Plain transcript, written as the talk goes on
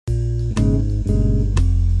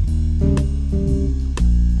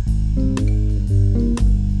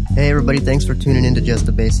everybody, thanks for tuning in to Just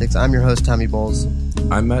the Basics. I'm your host, Tommy Bowles.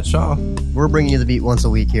 I'm Matt Shaw. We're bringing you the beat once a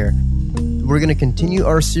week here. We're going to continue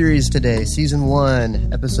our series today, Season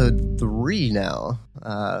 1, Episode 3 now,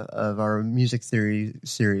 of our music theory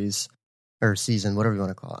series, or season, whatever you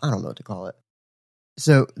want to call it. I don't know what to call it.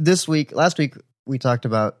 So last week, we talked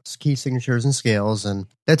about key signatures and scales, and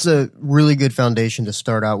that's a really good foundation to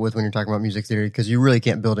start out with when you're talking about music theory, because you really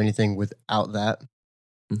can't build anything without that.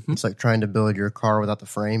 Mm-hmm. It's like trying to build your car without the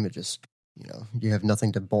frame. It just, you have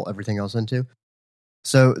nothing to bolt everything else into.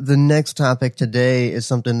 So the next topic today is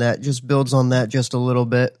something that just builds on that just a little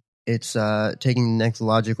bit. It's taking the next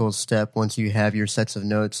logical step once you have your sets of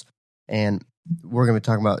notes, and we're going to be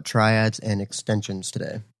talking about triads and extensions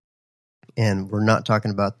today. And we're not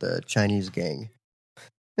talking about the Chinese gang.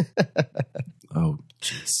 Oh,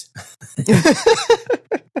 jeez.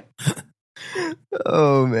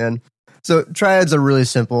 Oh, man. So triads are really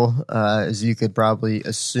simple, as you could probably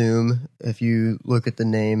assume. If you look at the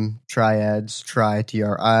name triads,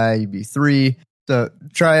 T-R-I, you'd be three. So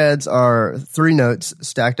triads are three notes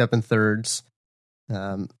stacked up in thirds.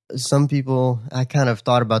 Some people, I kind of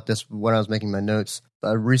thought about this when I was making my notes.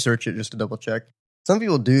 I researched it just to double check. Some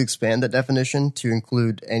people do expand that definition to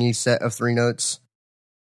include any set of three notes.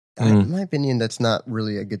 In my opinion, that's not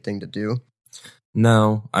really a good thing to do.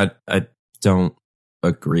 No, I don't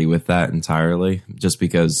agree with that entirely, just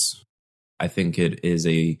because I think it is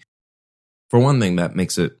for one thing, that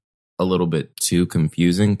makes it a little bit too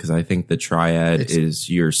confusing, because I think the triad is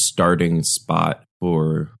your starting spot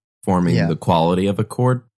for forming the quality of a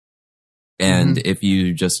chord. And if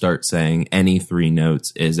you just start saying any three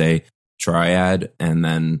notes is a triad, and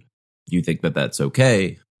then you think that that's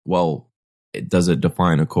okay, well, does it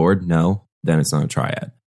define a chord? No, then it's not a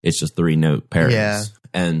triad. It's just three note pairings. Yeah.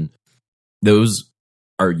 And those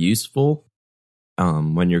are useful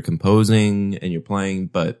when you're composing and you're playing,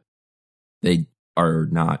 but they are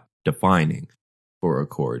not defining for a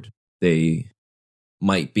chord. They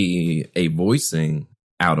might be a voicing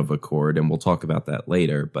out of a chord, and we'll talk about that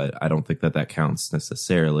later, but I don't think that counts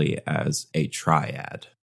necessarily as a triad.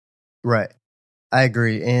 Right. I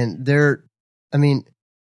agree. And because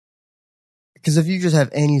if you just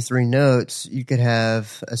have any three notes, you could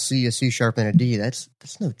have a C sharp, and a D. That's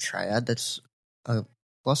no triad. That's a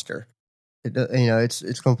cluster.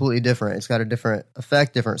 It's completely different. It's got a different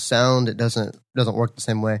effect, different sound. It doesn't work the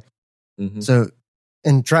same way. Mm-hmm. So,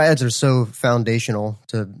 and triads are so foundational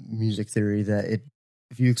to music theory that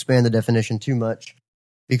if you expand the definition too much,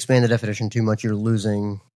 you're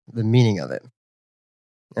losing the meaning of it.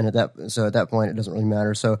 And at that point, it doesn't really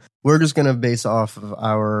matter. So we're just going to base off of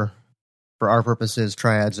for our purposes,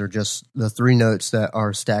 triads are just the three notes that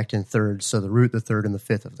are stacked in thirds. So the root, the third, and the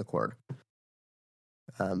fifth of the chord.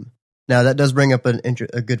 Now that does bring up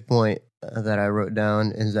a good point that I wrote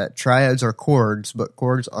down, is that triads are chords, but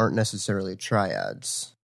chords aren't necessarily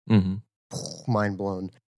triads. Mm-hmm. Mind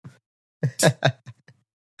blown.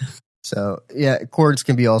 So yeah, chords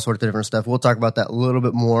can be all sorts of different stuff. We'll talk about that a little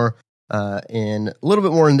bit more in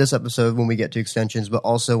this episode when we get to extensions, but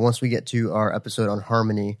also once we get to our episode on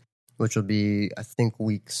harmony, which will be, I think,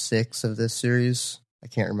 week 6 of this series. I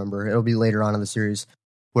can't remember. It'll be later on in the series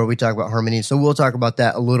where we talk about harmony. So we'll talk about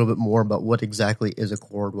that a little bit more, about what exactly is a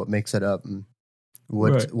chord, what makes it up, and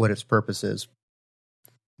what its purpose is.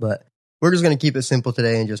 But we're just going to keep it simple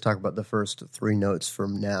today and just talk about the first three notes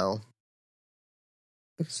from now.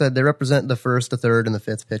 Like I said, they represent the first, the third, and the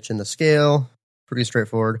fifth pitch in the scale. Pretty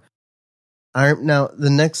straightforward. Now, the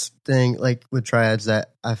next thing, like with triads,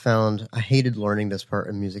 that I found, I hated learning this part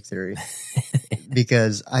in music theory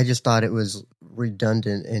because I just thought it was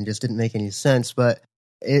redundant and just didn't make any sense, but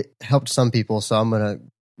it helped some people, so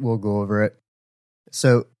we'll go over it.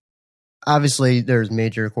 So, obviously, there's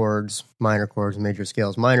major chords, major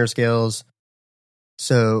scales, minor scales.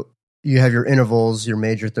 So, you have your intervals, your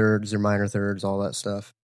major thirds, your minor thirds, all that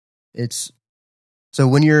stuff. So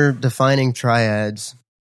when you're defining triads,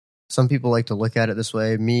 some people like to look at it this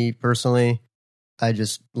way. Me, personally, I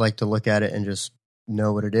just like to look at it and just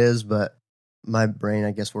know what it is, but my brain,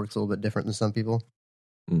 I guess, works a little bit different than some people.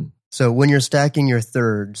 So when you're stacking your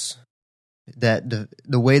thirds, that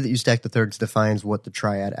the way that you stack the thirds defines what the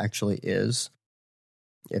triad actually is.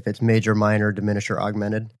 If it's major, minor, diminished, or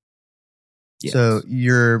augmented. Yes. So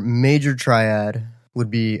your major triad would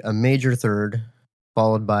be a major third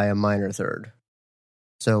followed by a minor third.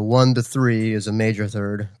 So 1 to 3 is a major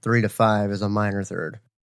third, 3 to 5 is a minor third.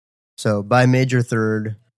 So by major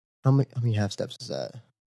third, how many half steps is that?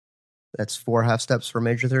 That's 4 half steps for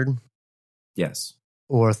major third? Yes.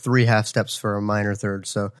 Or 3 half steps for a minor third.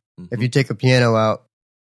 So if you take a piano out,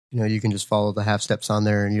 you can just follow the half steps on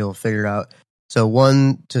there and you'll figure it out. So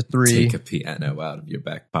 1 to 3. Take a piano out of your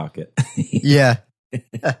back pocket. Yeah.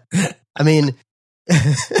 I mean,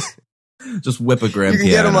 just whip a grand piano. You can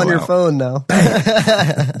get them on your out. phone now.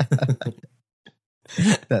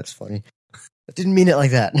 That's funny. I didn't mean it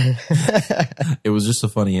like that. It was just a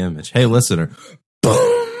funny image. Hey, listener.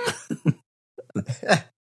 Boom.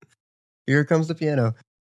 Here comes the piano.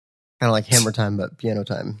 Kind of like Hammer Time, but piano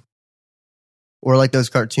time. Or like those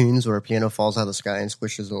cartoons where a piano falls out of the sky and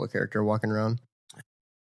squishes the little character walking around.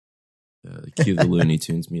 Cue the Looney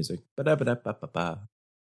Tunes music. Ba-da-ba-da-ba-ba-ba.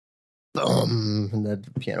 Boom, and the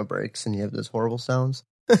piano breaks and you have those horrible sounds.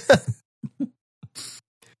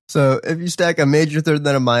 So if you stack a major third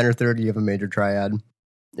then a minor third, you have a major triad.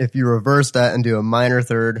 If you reverse that and do a minor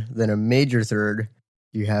third then a major third,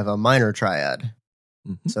 you have a minor triad.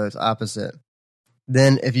 Mm-hmm. So it's opposite.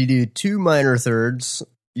 Then if you do 2 minor thirds,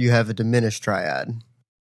 you have a diminished triad.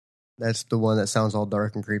 That's the one that sounds all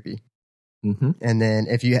dark and creepy. Mm-hmm. And then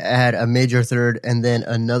if you add a major third and then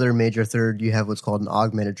another major third, you have what's called an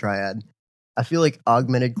augmented triad. I feel like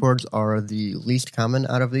augmented chords are the least common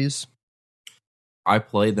out of these. I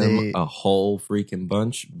play them a whole freaking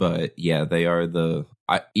bunch, but yeah, they are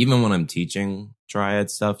even when I'm teaching triad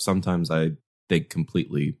stuff, sometimes they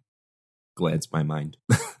completely glance my mind.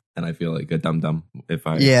 And I feel like a dum-dum if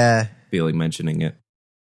I feel like mentioning it.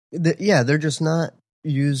 They're just not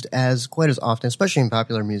used as quite as often, especially in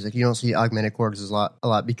popular music. You don't see augmented chords a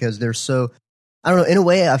lot because they're so, I don't know, in a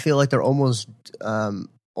way I feel like they're almost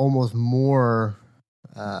more,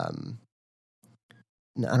 I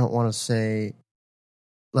don't want to say,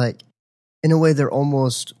 like, in a way they're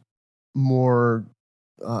almost more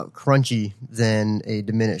crunchy than a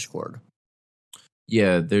diminished chord.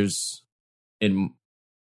 Yeah,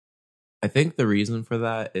 I think the reason for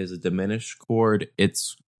that is a diminished chord,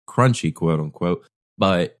 it's crunchy, quote unquote,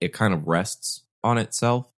 but it kind of rests on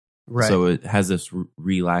itself. Right. So it has this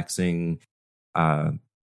relaxing,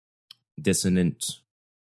 dissonant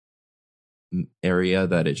area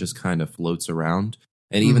that it just kind of floats around.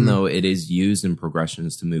 And even though it is used in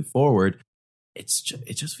progressions to move forward, it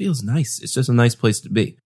just feels nice. It's just a nice place to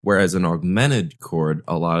be. Whereas an augmented chord,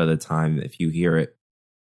 a lot of the time, if you hear it,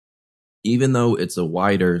 even though it's a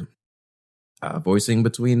wider voicing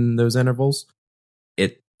between those intervals,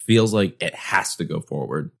 it feels like it has to go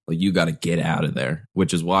forward. Like you got to get out of there,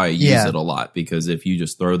 which is why I use it a lot. Because if you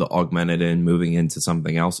just throw the augmented in, moving into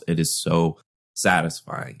something else, it is so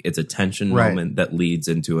satisfying. It's a tension moment that leads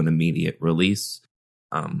into an immediate release,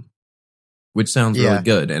 which sounds really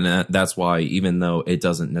good. And that's why, even though it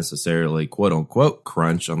doesn't necessarily quote unquote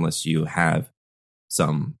crunch, unless you have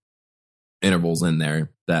some intervals in there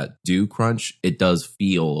that do crunch, it does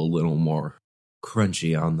feel a little more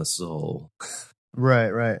crunchy on the soul.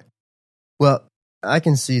 Right. Well, I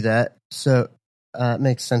can see that. So it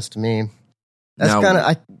makes sense to me. That's kind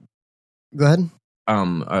of, go ahead.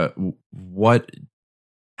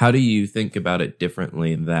 How do you think about it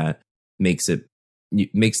differently that makes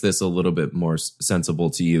this a little bit more sensible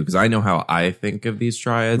to you? Because I know how I think of these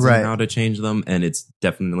triads and how to change them, and it's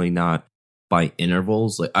definitely not by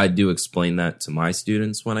intervals. Like I do explain that to my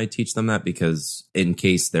students when I teach them that, because in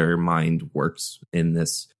case their mind works in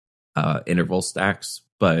this interval stacks.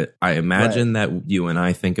 But I imagine that you and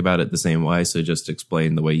I think about it the same way. So just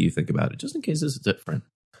explain the way you think about it, just in case it's different.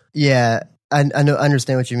 Yeah, I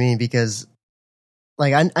understand what you mean, because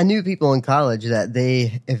like I knew people in college that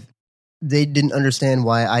if they didn't understand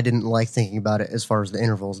why I didn't like thinking about it as far as the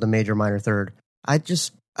intervals, the major, minor, third. I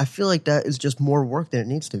feel like that is just more work than it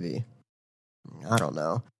needs to be. I don't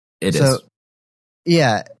know. It is.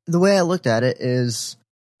 Yeah, the way I looked at it is,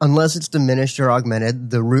 unless it's diminished or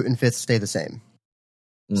augmented, the root and fifth stay the same.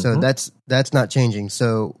 So that's not changing.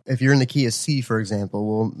 So if you're in the key of C, for example,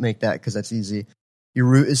 we'll make that because that's easy. Your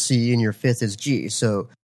root is C and your fifth is G. So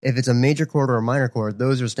if it's a major chord or a minor chord,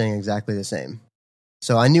 those are staying exactly the same.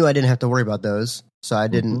 So I knew I didn't have to worry about those. So I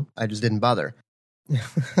just didn't bother.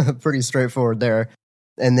 Pretty straightforward there.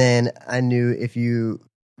 And then I knew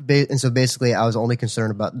and so basically I was only concerned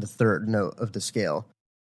about the third note of the scale.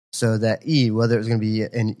 So that E, whether it was going to be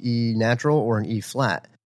an E natural or an E flat.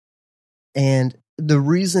 And the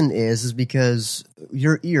reason is because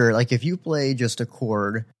your ear, like if you play just a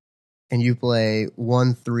chord and you play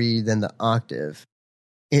 1, 3, then the octave,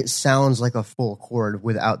 it sounds like a full chord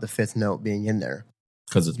without the fifth note being in there.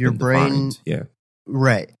 Because it's your brain, defined.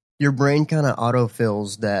 Right. Your brain kind of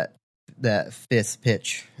autofills that fifth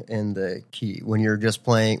pitch in the key when you're just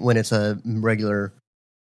playing, when it's a regular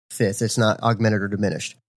fifth. It's not augmented or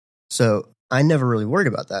diminished. So I never really worried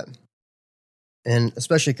about that. And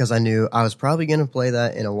especially because I knew I was probably going to play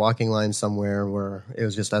that in a walking line somewhere where it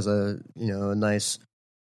was just as a nice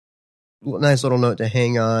nice little note to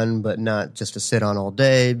hang on, but not just to sit on all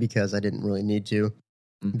day because I didn't really need to.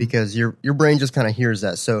 Because your brain just kind of hears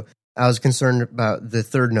that. So I was concerned about the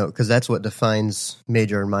third note because that's what defines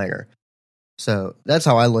major and minor. So that's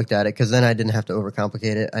how I looked at it, because then I didn't have to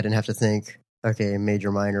overcomplicate it. I didn't have to think, okay,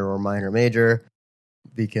 major minor or minor major,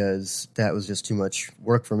 because that was just too much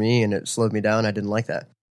work for me and it slowed me down. I didn't like that.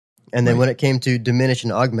 And then when it came to diminished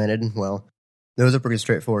and augmented, well, those are pretty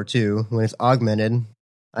straightforward too. When it's augmented,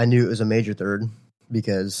 I knew it was a major third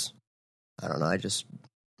because, I don't know, I just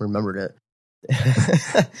remembered it.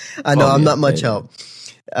 I know I'm not much help.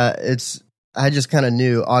 I just kind of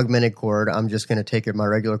knew augmented chord. I'm just going to take my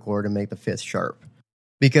regular chord and make the fifth sharp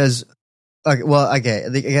because, I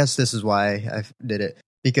guess this is why I did it,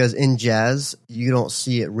 because in jazz you don't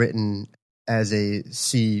see it written as a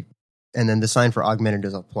C, and then the sign for augmented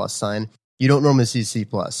is a plus sign. You don't normally see C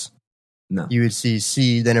plus. No, you would see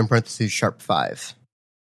C, then in parentheses sharp 5,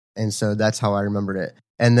 and so that's how I remembered it.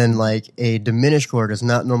 And then, like, a diminished chord is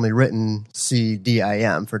not normally written C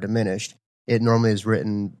dim for diminished. It normally is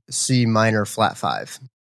written C minor flat 5.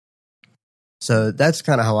 So that's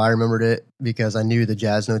kind of how I remembered it, because I knew the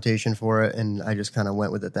jazz notation for it, and I just kind of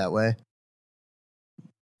went with it that way.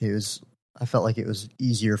 I felt like it was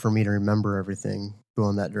easier for me to remember everything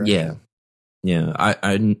going that direction. Yeah.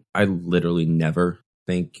 I literally never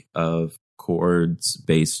think of chords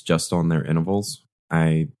based just on their intervals.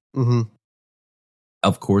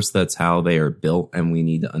 Of course, that's how they are built, and we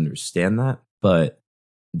need to understand that. But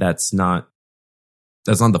that's not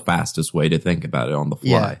the fastest way to think about it on the fly.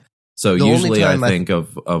 Yeah. So usually I think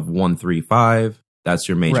of 1, 3, 5. That's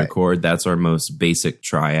your major chord. That's our most basic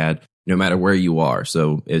triad, no matter where you are.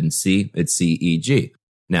 So in C, it's C, E, G.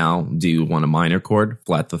 Now, do you want a minor chord?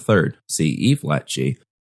 Flat the third, C, E flat, G.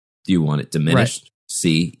 Do you want it diminished?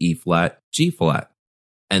 C, E flat, G flat.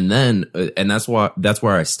 And then, and that's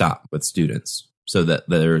where I stop with students. So that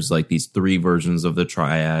there's like these 3 versions of the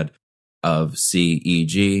triad of C, E,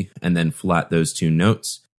 G, and then flat those 2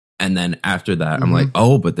 notes. And then after that, I'm like,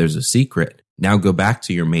 oh, but there's a secret. Now go back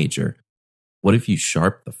to your major. What if you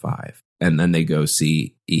sharp the 5? And then they go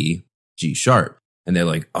C, E, G sharp. And they're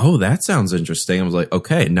like, oh, that sounds interesting. I was like,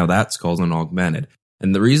 okay, now that's called an augmented.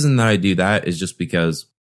 And the reason that I do that is just because,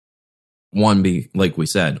 one, like we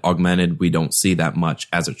said, augmented, we don't see that much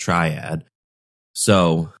as a triad.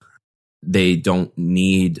 So they don't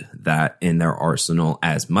need that in their arsenal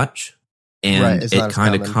as much. And it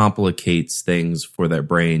kind of complicates things for their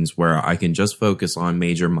brains, where I can just focus on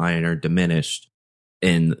major, minor, diminished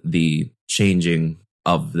in the changing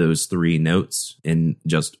of those 3 notes and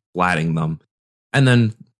just flatting them. And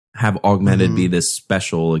then have augmented be this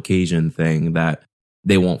special occasion thing that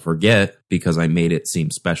they won't forget, because I made it seem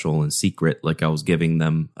special and secret, like I was giving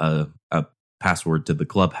them a password to the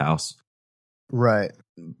clubhouse. Right.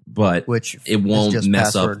 But which it won't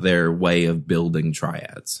mess up their way of building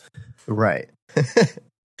triads. Right.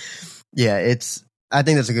 Yeah, I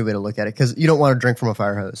think that's a good way to look at it, because you don't want to drink from a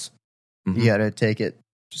fire hose. You got to take it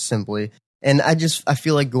simply. And I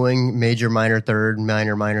feel like going major, minor, third,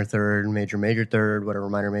 minor, minor, third, major, major, third, whatever,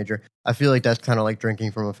 minor, major. I feel like that's kind of like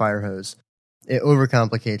drinking from a fire hose. It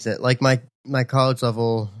overcomplicates it. Like my college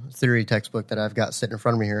level theory textbook that I've got sitting in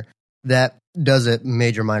front of me here, that does it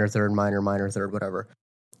major, minor, third, minor, minor, third, whatever.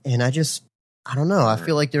 And I don't know. I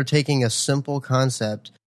feel like they're taking a simple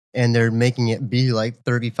concept and they're making it be like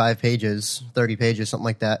 35 pages, 30 pages, something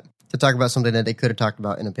like that, to talk about something that they could have talked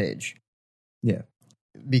about in a page. Yeah.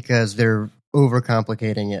 Because they're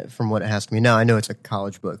overcomplicating it from what it has to be. Now, I know it's a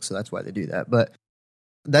college book, so that's why they do that. But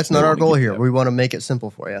that's not our goal here. We want to make it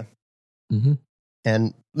simple for you.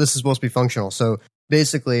 And this is supposed to be functional. So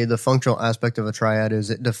basically, the functional aspect of a triad is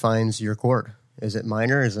it defines your chord. Is it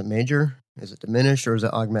minor? Is it major? Is it diminished? Or is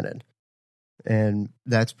it augmented? And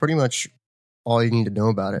that's pretty much all you need to know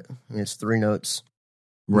about it. I mean, it's 3 notes.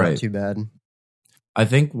 Not too bad. I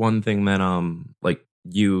think one thing that like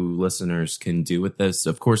you listeners can do with this,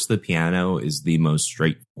 of course, the piano is the most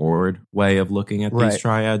straightforward way of looking at these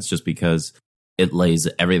triads, just because it lays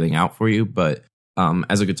everything out for you. But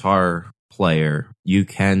as a guitar player, you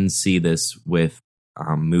can see this with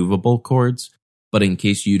movable chords. But in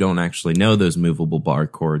case you don't actually know those movable bar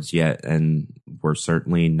chords yet, and we're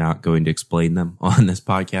certainly not going to explain them on this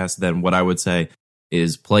podcast, then what I would say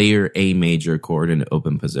is play your A major chord in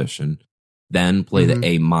open position, then play the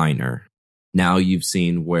A minor. Now you've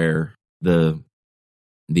seen where the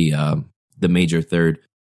major third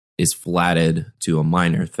is flatted to a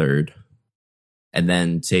minor third, and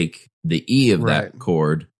then take the E of that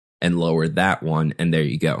chord and lower that one, and there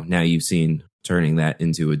you go. Now you've seen turning that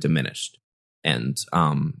into a diminished. And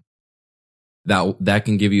that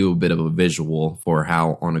can give you a bit of a visual for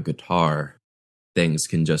how on a guitar things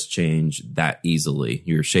can just change that easily.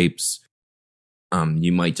 Your shapes,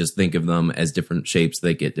 you might just think of them as different shapes,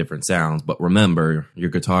 they get different sounds, but remember, your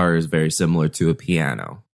guitar is very similar to a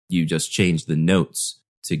piano. You just change the notes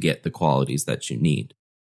to get the qualities that you need.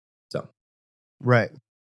 So, right.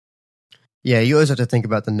 Yeah, you always have to think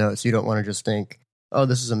about the notes. You don't want to just think, oh,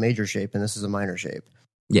 this is a major shape and this is a minor shape.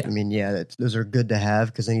 Yeah. I mean, yeah, those are good to have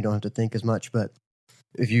because then you don't have to think as much. But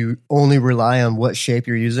if you only rely on what shape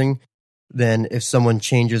you're using, then if someone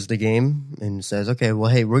changes the game and says, okay, well,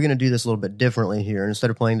 hey, we're going to do this a little bit differently here. Instead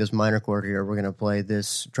of playing this minor chord here, we're going to play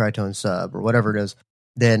this tritone sub or whatever it is.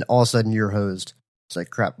 Then all of a sudden you're hosed. It's like,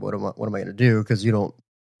 crap, what am I going to do? Because you don't,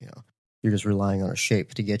 you're just relying on a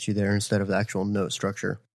shape to get you there instead of the actual note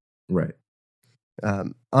structure. Right.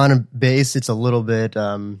 On a bass, it's a little bit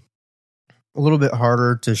harder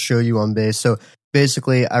to show you on bass. So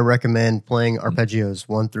basically, I recommend playing arpeggios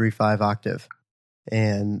 1, 3, 5 octave,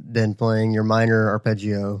 and then playing your minor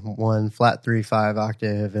arpeggio 1 flat 3 5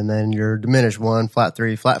 octave, and then your diminished 1 flat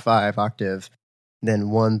 3 flat 5 octave,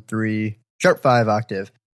 then 1 3 sharp 5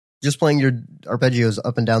 octave. Just playing your arpeggios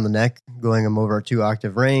up and down the neck, going them over a 2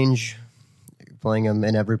 octave range, playing them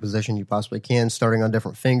in every position you possibly can, starting on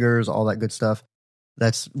different fingers, all that good stuff.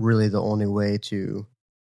 That's really the only way to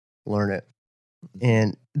learn it.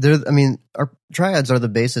 And our triads are the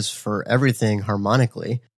basis for everything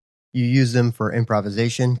harmonically. You use them for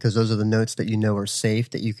improvisation because those are the notes that you know are safe,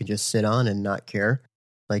 that you can just sit on and not care.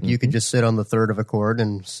 Like you could just sit on the third of a chord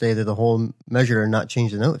and say that the whole measure and not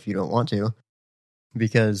change the note if you don't want to,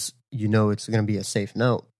 because you know it's going to be a safe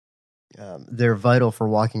note. They're vital for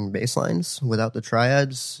walking bass lines. Without the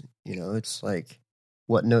triads, it's like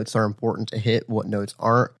what notes are important to hit, what notes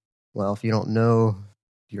aren't. Well, if you don't know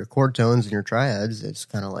your chord tones and your triads, it's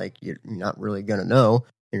kind of like you're not really going to know.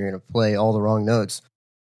 You're going to play all the wrong notes.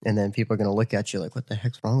 And then people are going to look at you like, what the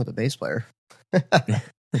heck's wrong with the bass player?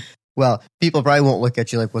 Well, people probably won't look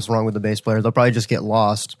at you like, what's wrong with the bass player? They'll probably just get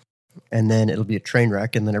lost, and then it'll be a train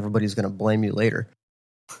wreck, and then everybody's going to blame you later.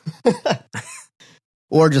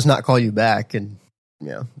 Or just not call you back, and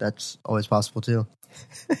that's always possible too.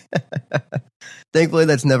 Thankfully,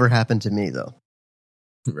 that's never happened to me, though.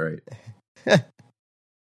 Right.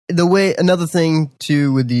 Another thing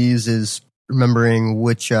too with these is remembering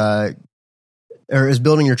is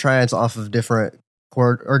building your triads off of different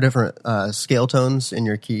chord or different scale tones in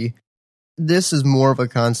your key. This is more of a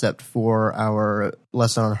concept for our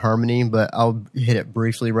lesson on harmony, but I'll hit it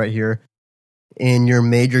briefly right here. In your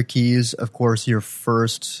major keys, of course, you're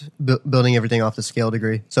first building everything off the scale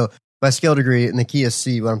degree. So by scale degree, in the key is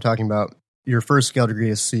C, what I'm talking about, your first scale degree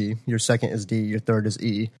is C, your second is D, your third is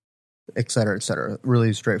E, et cetera, et cetera.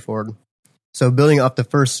 Really straightforward. So building off the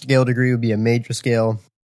first scale degree would be a major scale.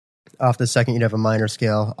 Off the second, you'd have a minor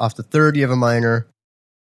scale. Off the third, you have a minor.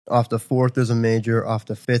 Off the fourth is a major. Off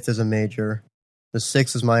the fifth is a major. The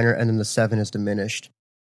sixth is minor, and then the 7 is diminished.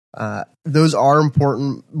 Those are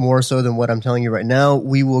important more so than what I'm telling you right now.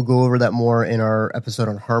 We will go over that more in our episode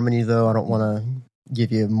on harmony, though. I don't want to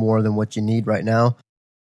give you more than what you need right now.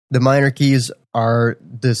 The minor keys are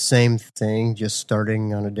the same thing, just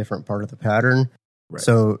starting on a different part of the pattern. Right.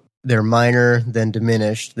 So they're minor, then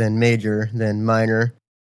diminished, then major, then minor,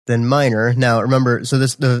 then minor. Now remember, so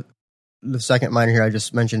the second minor here I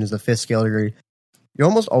just mentioned is the fifth scale degree. You're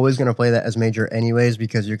almost always going to play that as major anyways,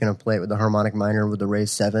 because you're going to play it with the harmonic minor with the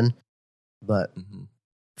raised 7. But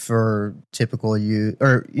for typical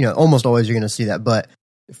almost always you're going to see that. But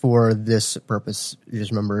for this purpose, you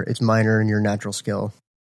just remember it's minor in your natural scale.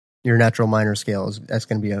 Your natural minor scale that's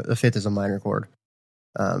going to be the fifth is a minor chord.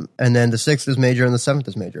 And then the sixth is major and the seventh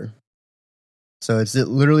is major. So it's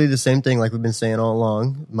literally the same thing like we've been saying all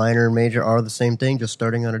along. Minor and major are the same thing, just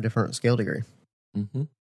starting on a different scale degree. Mm-hmm.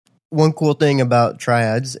 One cool thing about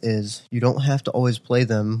triads is you don't have to always play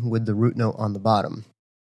them with the root note on the bottom.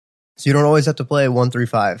 So you don't always have to play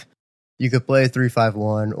 1-3-5. You could play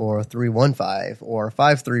 3-5-1 or 3-1-5 or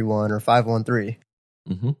 5-3-1 or 5-1-3.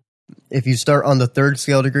 Mm-hmm. If you start on the third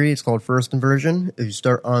scale degree, it's called first inversion. If you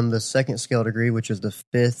start on the second scale degree, which is the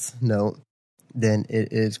fifth note, then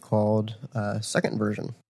it is called second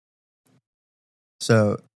inversion.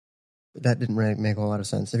 So that didn't really make a lot of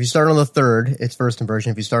sense. If you start on the third, it's first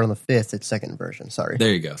inversion. If you start on the fifth, it's second inversion. Sorry.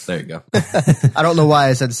 There you go. I don't know why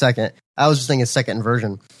I said second. I was just thinking second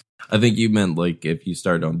inversion. I think you meant like if you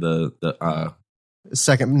start on the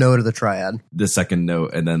second note of the triad, the second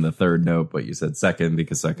note, and then the third note, but you said second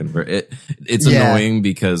because second. It's annoying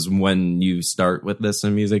because when you start with this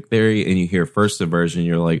in music theory and you hear first inversion,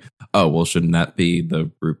 you're like, oh, well, shouldn't that be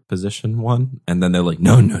the root position one? And then they're like,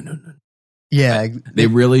 no. Yeah. They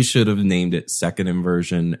really should have named it second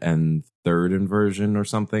inversion and third inversion or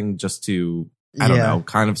something, just to, I don't know,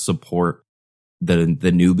 kind of support the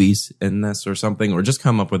newbies in this or something, or just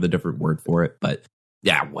come up with a different word for it. But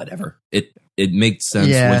yeah, whatever. It makes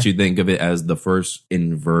sense once you think of it as the first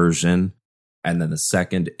inversion and then the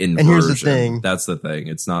second inversion. And here's the thing. That's the thing.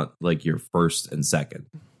 It's not like your first and second.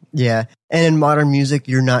 Yeah. And in modern music,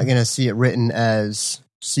 you're not going to see it written as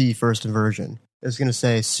C first inversion. It's going to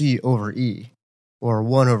say C over E or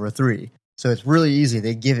 1 over 3. So it's really easy.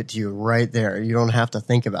 They give it to you right there. You don't have to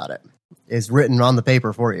think about it. It's written on the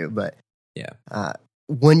paper for you. But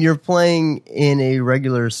when you're playing in a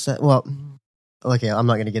regular set, well, okay, I'm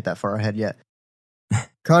not going to get that far ahead yet.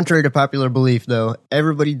 Contrary to popular belief, though,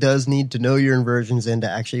 everybody does need to know your inversions and to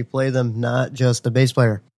actually play them, not just the bass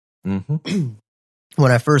player. Mm-hmm.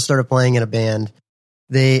 When I first started playing in a band,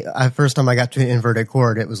 first time I got to an inverted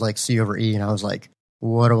chord, it was like C over E, and I was like,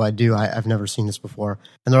 what do I do? I've never seen this before.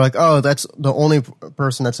 And they're like, oh, that's the only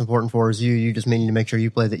person that's important for is you. You just need to make sure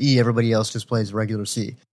you play the E. Everybody else just plays regular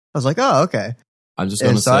C. I was like, oh, okay. I'm just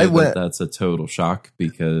going to say that that's a total shock,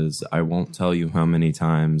 because I won't tell you how many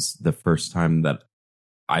times the first time that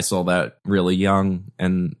I saw that really young,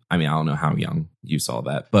 and I mean, I don't know how young you saw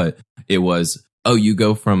that, but it was, oh, you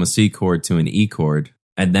go from a C chord to an E chord,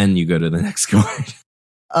 and then you go to the next chord.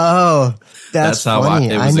 Oh, that's how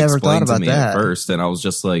funny. I never thought about that at first, and I was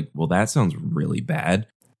just like, well, that sounds really bad.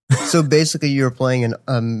 So basically, you were playing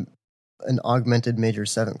an augmented major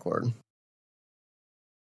 7 chord.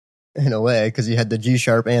 In a way, because you had the G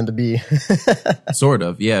sharp and the B. Sort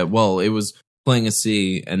of, yeah. Well, it was playing a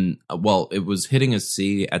C, and it was hitting a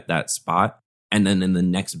C at that spot, and then in the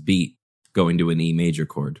next beat, going to an E major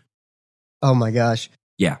chord. Oh my gosh.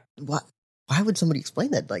 Yeah. Why would somebody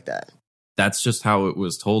explain that like that? That's just how it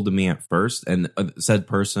was told to me at first. And said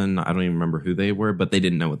person, I don't even remember who they were, but they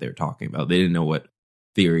didn't know what they were talking about. They didn't know what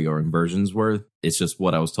theory or inversions were. It's just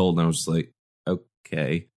what I was told, and I was just like,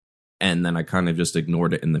 okay. And then I kind of just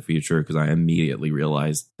ignored it in the future, because I immediately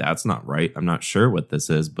realized that's not right. I'm not sure what this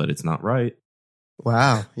is, but it's not right.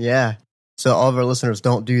 Wow. Yeah. So all of our listeners,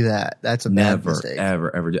 don't do that. That's a bad mistake.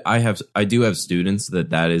 Ever do. I do have students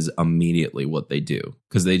that is immediately what they do,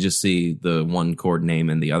 because they just see the one chord name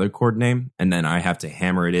and the other chord name, and then I have to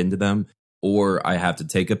hammer it into them, or I have to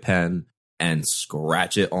take a pen and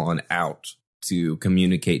scratch it on out to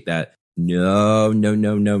communicate that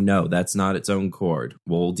no, that's not its own chord.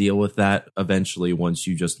 We'll deal with that eventually once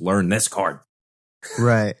you just learn this chord.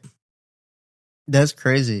 Right. That's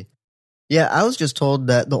crazy. Yeah, I was just told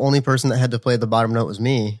that the only person that had to play the bottom note was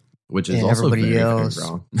me. Which is also very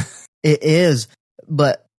wrong. It is.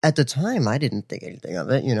 But at the time, I didn't think anything of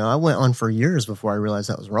it. You know, I went on for years before I realized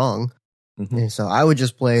that was wrong. Mm-hmm. And so I would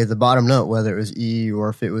just play the bottom note, whether it was E or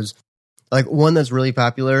if it was like one that's really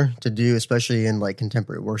popular to do, especially in like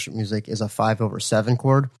contemporary worship music, is a 5 over 7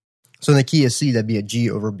 chord. So in the key of C, that'd be a G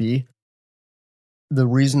over B. The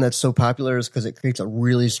reason that's so popular is because it creates a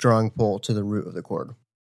really strong pull to the root of the chord.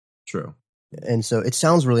 True. And so it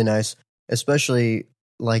sounds really nice, especially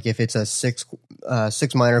like if it's a 6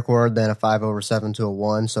 minor chord, then a 5 over 7 to a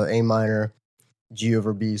 1. So A minor, G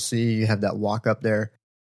over B, C, you have that walk up there.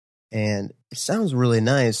 And it sounds really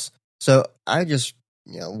nice. So I just,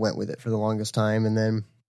 went with it for the longest time. And then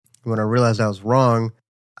when I realized I was wrong,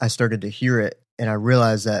 I started to hear it. And I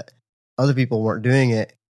realized that other people weren't doing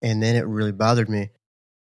it. And then it really bothered me.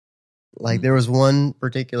 Like there was one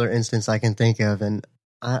particular instance I can think of, and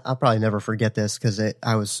I'll probably never forget this because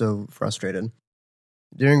I was so frustrated.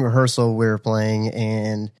 During rehearsal, we were playing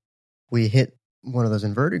and we hit one of those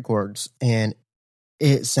inverted chords and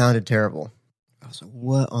it sounded terrible. I was like,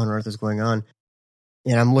 what on earth is going on?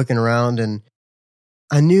 And I'm looking around and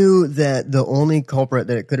I knew that the only culprit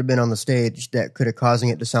that it could have been on the stage that could have causing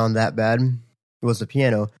it to sound that bad was the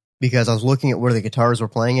piano, because I was looking at where the guitars were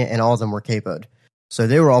playing it and all of them were capoed. So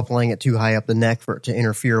they were all playing it too high up the neck for it to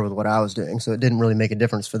interfere with what I was doing. So it didn't really make a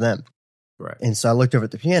difference for them. Right. And so I looked over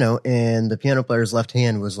at the piano, and the piano player's left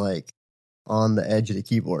hand was like on the edge of the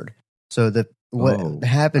keyboard. So what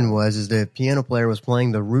happened was the piano player was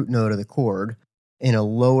playing the root note of the chord in a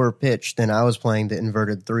lower pitch than I was playing the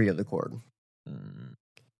inverted 3 of the chord.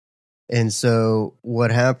 And so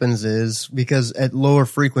what happens is, because at lower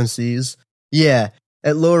frequencies, lower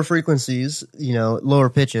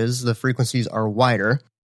pitches, the frequencies are wider.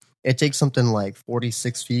 It takes something like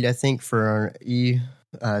 46 feet, I think, for an E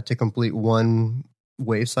to complete one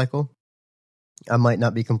wave cycle. I might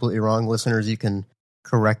not be completely wrong. Listeners, you can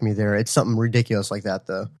correct me there. It's something ridiculous like that,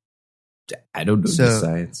 though. I don't know the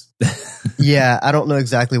science. Yeah, I don't know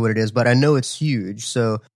exactly what it is, but I know it's huge.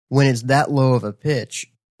 So when it's that low of a pitch,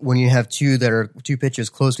 when you have two pitches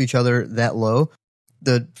close to each other that low,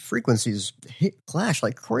 the frequencies clash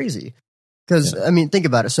like crazy. Because I mean, think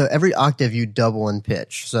about it. So every octave you double in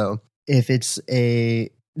pitch. So if it's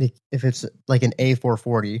like an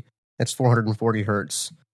A440, that's 440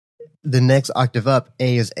 hertz. The next octave up,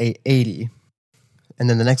 A is 880, and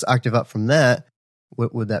then the next octave up from that,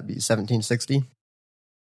 what would that be? 1760.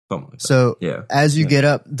 Something like that. So as you get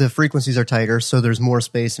up, the frequencies are tighter, so there's more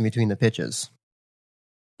space in between the pitches.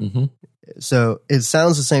 Mm-hmm. So it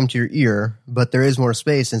sounds the same to your ear, but there is more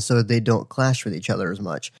space, and so they don't clash with each other as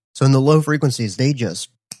much. So in the low frequencies,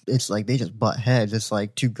 it's like they just butt heads. It's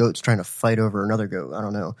like two goats trying to fight over another goat. I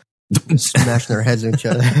don't know, smashing their heads at each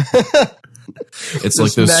other. It's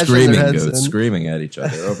like those screaming goats screaming at each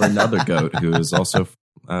other over another goat who is also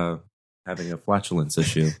having a flatulence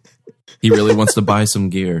issue. He really wants to buy some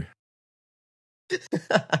gear.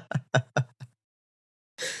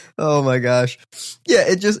 Oh my gosh. Yeah,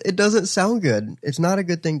 it doesn't sound good. It's not a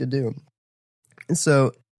good thing to do. And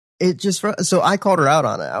so I called her out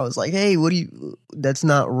on it. I was like, "Hey, that's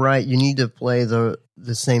not right. You need to play the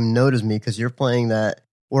same note as me because you're playing that,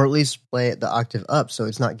 or at least play it the octave up so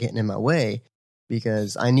it's not getting in my way,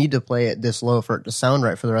 because I need to play it this low for it to sound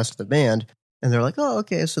right for the rest of the band." And they're like, "Oh,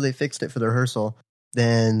 okay." So they fixed it for the rehearsal.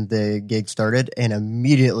 Then the gig started, and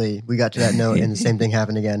immediately we got to that note, and the same thing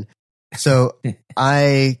happened again. So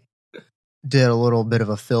I did a little bit of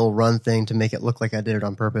a fill run thing to make it look like I did it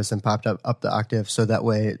on purpose and popped up the octave so that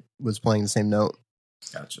way it was playing the same note.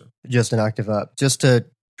 Gotcha. Just an octave up, just to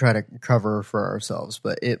try to cover for ourselves.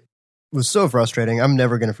 But it was so frustrating. I'm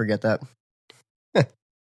never going to forget that.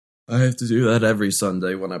 I have to do that every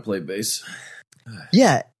Sunday when I play bass.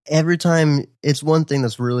 Yeah, every time. It's one thing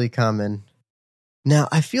that's really common. Now,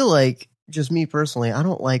 I feel like, just me personally, I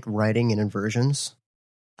don't like writing in inversions.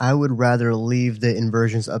 I would rather leave the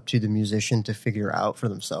inversions up to the musician to figure out for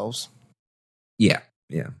themselves. Yeah.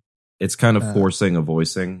 It's kind of forcing a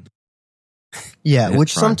voicing. Yeah,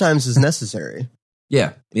 which sometimes is necessary.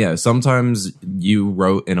 Yeah. Sometimes you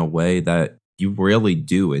wrote in a way that you really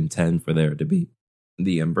do intend for there to be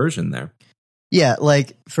the inversion there. Yeah,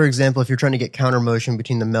 like, for example, if you're trying to get counter motion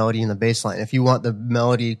between the melody and the bass line, if you want the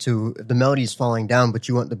melody's falling down, but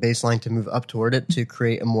you want the bass line to move up toward it to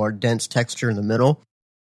create a more dense texture in the middle,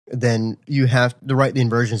 then you have to write the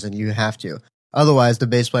inversions and you have to. Otherwise, the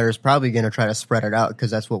bass player is probably going to try to spread it out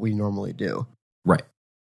because that's what we normally do. Right.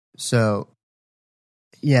 So,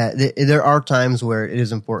 yeah, there are times where it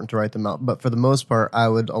is important to write them out. But for the most part, I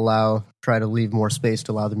would try to leave more space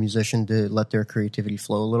to allow the musician to let their creativity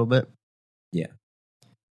flow a little bit. Yeah.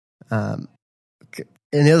 And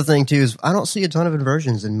the other thing, too, is I don't see a ton of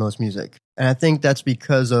inversions in most music. And I think that's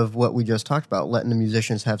because of what we just talked about, letting the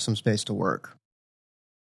musicians have some space to work.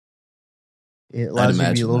 It allows you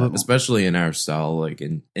to be a little bit, especially in our style, like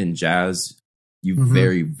in jazz, you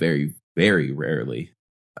very, very, very rarely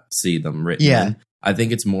see them written in. I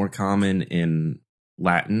think it's more common in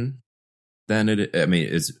Latin than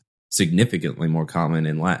it's significantly more common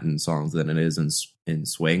in Latin songs than it is in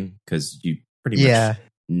swing, because you pretty much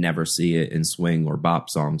never see it in swing or bop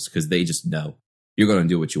songs because they just know you're going to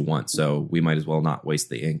do what you want, so we might as well not waste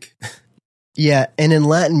the ink. Yeah, and in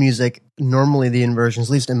Latin music, normally the inversions,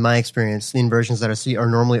 at least in my experience, the inversions that I see are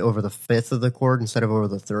normally over the fifth of the chord instead of over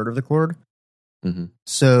the third of the chord. Mm-hmm.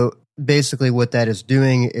 So basically what that is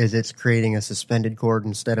doing is it's creating a suspended chord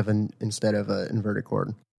instead of an inverted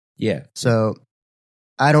chord. Yeah. So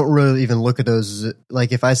I don't really even look at those.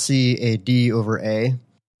 Like if I see a D over A,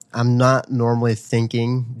 I'm not normally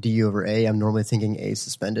thinking D over A. I'm normally thinking A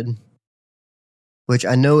suspended, which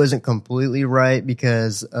I know isn't completely right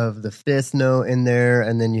because of the fifth note in there,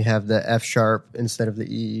 and then you have the F sharp instead of the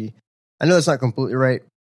E. I know it's not completely right,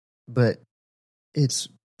 but it's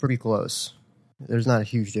pretty close. There's not a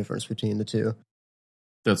huge difference between the two.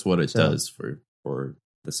 That's what it does for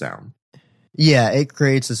the sound. Yeah, it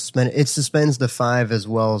creates a suspend. It suspends the 5 as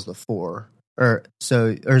well as the 4, or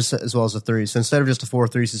as well as the 3. So instead of just a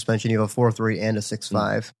 4-3 suspension, you have a 4-3 and a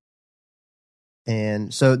 6-5.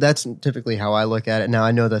 And so that's typically how I look at it. Now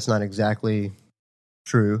I know that's not exactly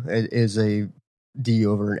true. It is a D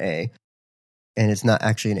over an A, and it's not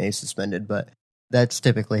actually an A suspended, but that's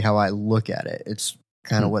typically how I look at it. It's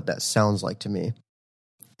kind of what that sounds like to me.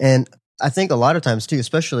 And I think a lot of times too,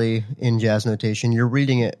 especially in jazz notation, you're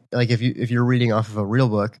reading it like if you're reading off of a real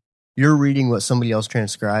book, you're reading what somebody else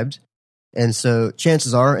transcribed. And so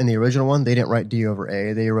chances are in the original one, they didn't write D over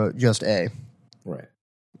A. They wrote just A. Right.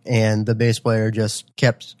 And the bass player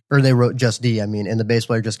they wrote just D, and the bass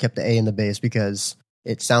player just kept the A in the bass because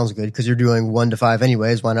it sounds good because you're doing 1 to 5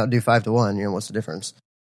 anyways. Why not do 5 to 1? What's the difference?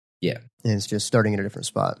 Yeah. And it's just starting at a different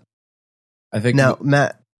spot. I think now,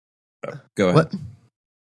 Matt, Go ahead. What?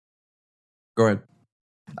 Go ahead.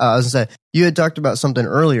 I was going to say, you had talked about something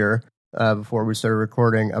earlier before we started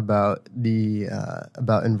recording about the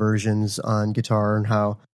about inversions on guitar and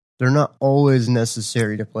how they're not always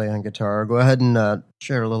necessary to play on guitar. Go ahead and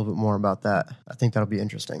share a little bit more about that. I think that'll be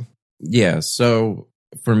interesting. Yeah, so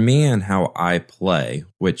for me and how I play,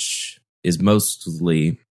 which is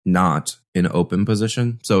mostly not in open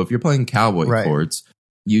position. So if you're playing cowboy chords,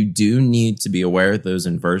 you do need to be aware of those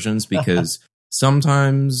inversions because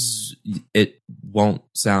sometimes it won't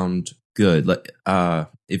sound good. Like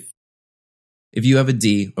if you have a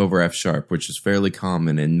D over F sharp, which is fairly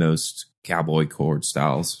common in most cowboy chord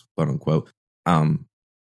styles, quote unquote,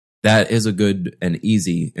 that is a good and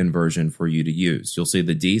easy inversion for you to use. You'll see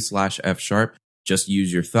the D/F sharp. Just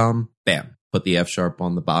use your thumb, bam, put the F sharp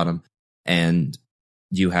on the bottom, and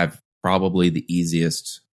you have probably the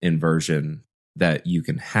easiest inversion that you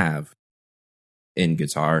can have in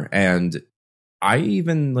guitar. And I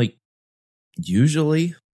even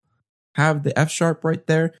usually have the F sharp right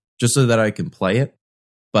there just so that I can play it.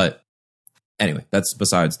 But anyway, that's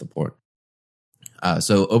besides the point.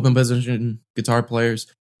 So open position guitar players,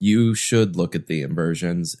 you should look at the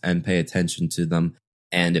inversions and pay attention to them.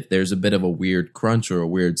 And if there's a bit of a weird crunch or a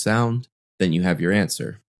weird sound, then you have your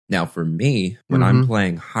answer. Now, for me, when I'm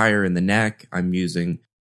playing higher in the neck, I'm using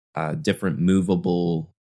different movable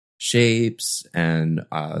shapes and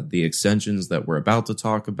the extensions that we're about to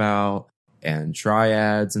talk about and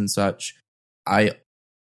triads and such. I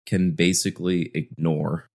can basically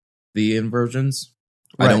ignore the inversions.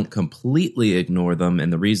 I don't completely ignore them.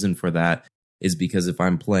 And the reason for that is because if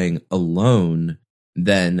I'm playing alone,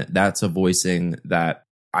 then that's a voicing that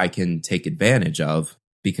I can take advantage of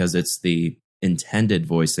because it's the intended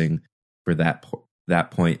voicing for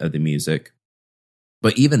that point of the music.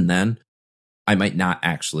 But even then, I might not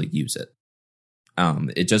actually use it.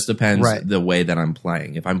 It just depends the way that I'm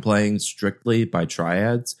playing. If I'm playing strictly by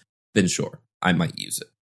triads, then sure, I might use it.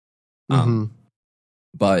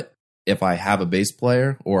 But if I have a bass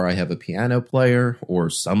player or I have a piano player or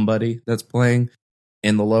somebody that's playing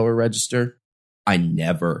in the lower register, I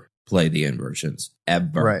never play the inversions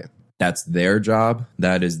ever. Right. That's their job.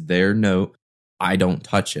 That is their note. I don't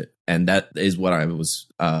touch it. And that is what I was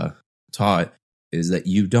taught, is that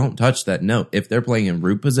you don't touch that note. If they're playing in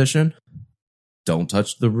root position, don't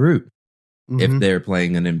touch the root. If they're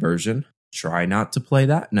playing an inversion, try not to play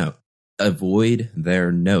that note. Avoid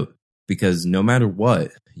their note, because no matter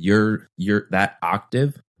what, your that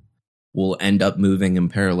octave will end up moving in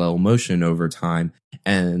parallel motion over time,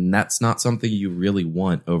 and that's not something you really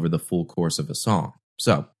want over the full course of a song.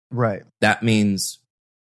 So that means,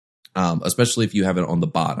 especially if you have it on the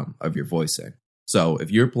bottom of your voicing. So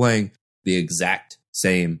if you're playing the exact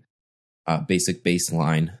same basic bass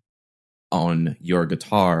line on your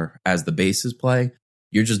guitar as the bass is playing,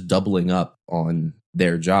 you're just doubling up on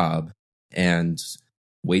their job and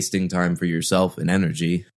wasting time for yourself and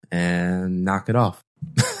energy, and knock it off.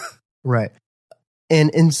 Right. And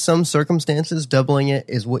in some circumstances, doubling it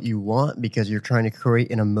is what you want because you're trying to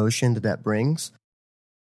create an emotion that brings.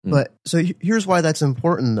 But so here's why that's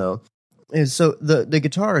important, though, is so the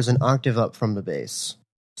guitar is an octave up from the bass.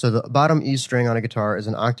 So the bottom E string on a guitar is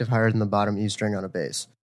an octave higher than the bottom E string on a bass.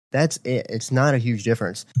 That's it. It's not a huge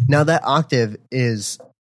difference. Now, that octave is,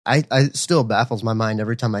 I still baffles my mind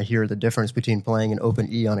every time I hear the difference between playing an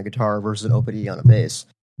open E on a guitar versus an open E on a bass.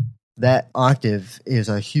 That octave is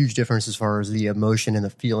a huge difference as far as the emotion and the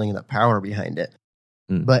feeling and the power behind it.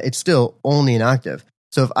 But it's still only an octave.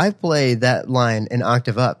 So if I play that line an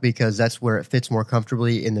octave up because that's where it fits more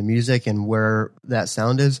comfortably in the music and where that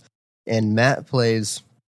sound is, and Matt plays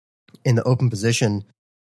in the open position,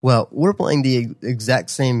 well, we're playing the exact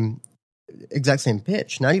same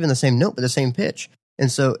pitch, not even the same note, but the same pitch.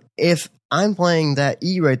 And so if I'm playing that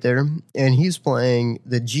E right there and he's playing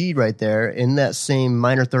the G right there in that same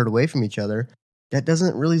minor third away from each other, that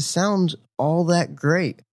doesn't really sound all that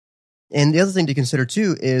great. And the other thing to consider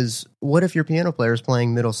too is, what if your piano player is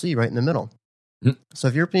playing middle C right in the middle? So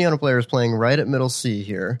if your piano player is playing right at middle C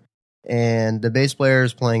here, and the bass player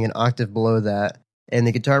is playing an octave below that, and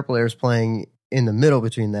the guitar player is playing in the middle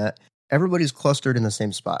between that, everybody's clustered in the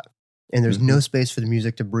same spot, and there's no space for the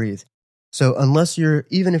music to breathe. So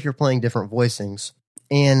even if you're playing different voicings,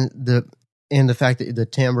 and the fact that the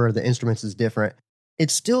timbre of the instruments is different,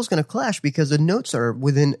 it still is going to clash because the notes are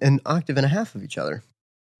within an octave and a half of each other.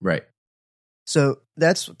 Right. So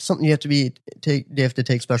that's something you have to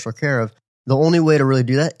take special care of. The only way to really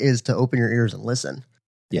do that is to open your ears and listen,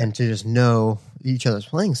 and to just know each other's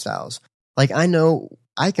playing styles. Like, I know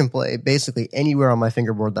I can play basically anywhere on my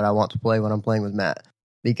fingerboard that I want to play when I'm playing with Matt,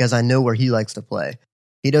 because I know where he likes to play.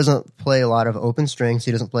 he doesn't play a lot of open strings.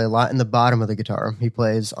 He doesn't play a lot in the bottom of the guitar. He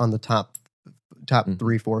plays on the top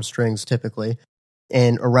 3-4 strings typically,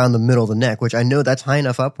 and around the middle of the neck, which I know that's high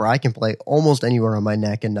enough up where I can play almost anywhere on my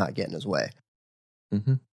neck and not get in his way.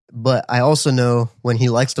 Mm-hmm. But I also know when he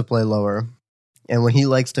likes to play lower, and when he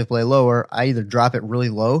likes to play lower, I either drop it really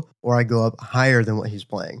low or I go up higher than what he's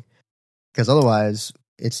playing. Because otherwise,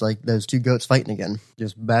 it's like those two goats fighting again,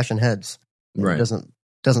 just bashing heads. Right. It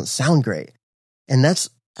doesn't sound great. And that's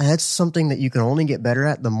something that you can only get better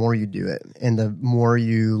at the more you do it, and the more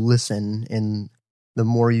you listen, and the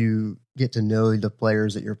more you get to know the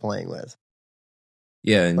players that you're playing with.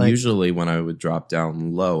 Yeah, and usually when I would drop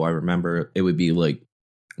down low, I remember it would be like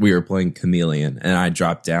we were playing Chameleon, and I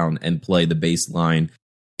dropped down and play the bass line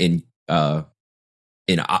in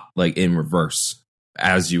reverse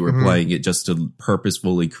as you were playing it, just to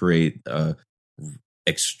purposefully create a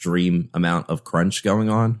extreme amount of crunch going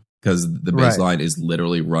on, because the bass line is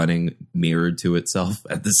literally running mirrored to itself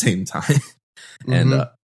at the same time. And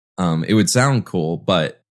it would sound cool,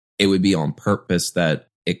 but it would be on purpose that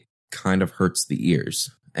it kind of hurts the ears.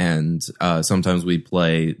 And sometimes we'd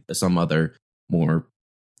play some other more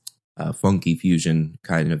funky fusion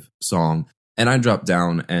kind of song, and I'd drop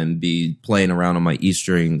down and be playing around on my E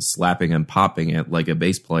string, slapping and popping it like a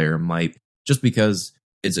bass player might, just because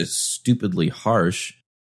it's a stupidly harsh,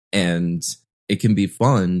 and it can be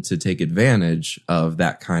fun to take advantage of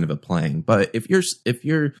that kind of a playing. But if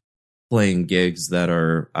you're playing gigs that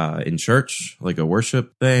are in church, like a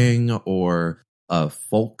worship thing or a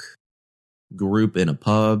folk group in a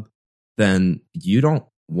pub, then you don't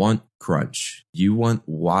want crunch. You want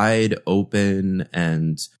wide open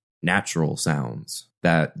and natural sounds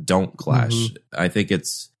that don't clash. I think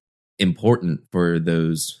it's important for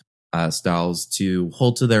those styles to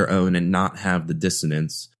hold to their own and not have the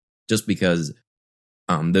dissonance, just because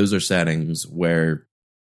those are settings where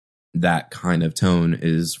that kind of tone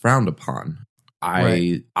is frowned upon.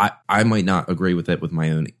 I might not agree with it with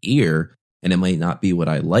my own ear, and it might not be what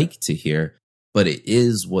I like to hear, but it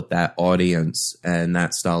is what that audience and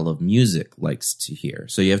that style of music likes to hear.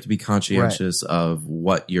 So you have to be conscientious of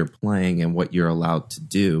what you're playing and what you're allowed to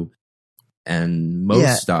do. And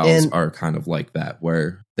most styles are kind of like that,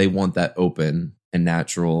 where they want that open and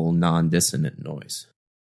natural, non-dissonant noise.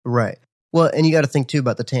 Right. Well, and you got to think too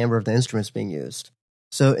about the timbre of the instruments being used.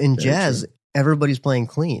 So in jazz, everybody's playing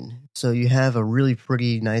clean. So you have a really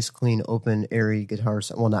pretty nice, clean, open, airy guitar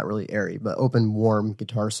sound. Well, not really airy, but open, warm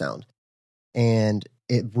guitar sound. And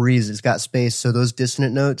it breathes, it's got space. So those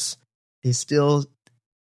dissonant notes, they still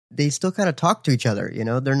kind of talk to each other, you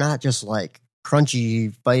know? They're not just like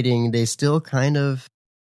crunchy fighting. They still kind of,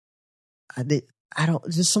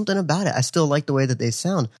 there's something about it. I still like the way that they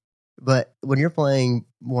sound. But when you're playing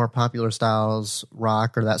more popular styles,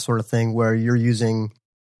 rock or that sort of thing, where you're using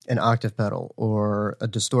an octave pedal or a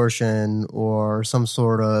distortion or some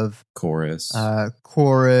sort of chorus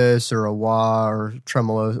or a wah or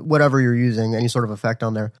tremolo, whatever you're using, any sort of effect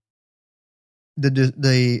on there,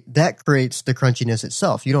 that creates the crunchiness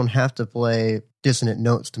itself. You don't have to play dissonant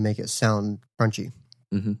notes to make it sound crunchy,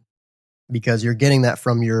 because you're getting that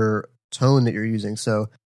from your tone that you're using. So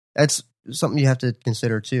that's something you have to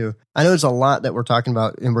consider too. I know there's a lot that we're talking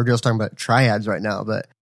about, and we're just talking about triads right now, but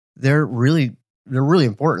they're really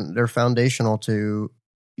important. They're foundational to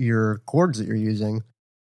your chords that you're using.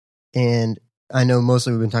 And I know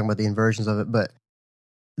mostly we've been talking about the inversions of it, but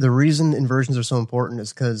the reason inversions are so important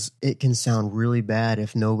is because it can sound really bad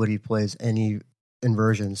if nobody plays any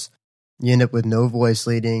inversions. You end up with no voice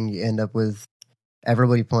leading. You end up with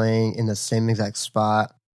everybody playing in the same exact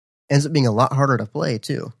spot. Ends up being a lot harder to play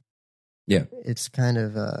too. Yeah. It's kind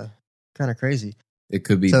of crazy. It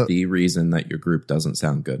could be the reason that your group doesn't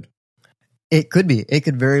sound good. It could be. It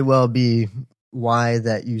could very well be why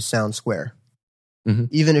that you sound square.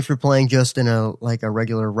 Even if you're playing just in a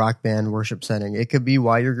regular rock band worship setting, it could be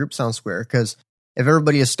why your group sounds square. Because if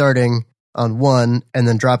everybody is starting on 1 and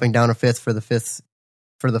then dropping down a fifth for the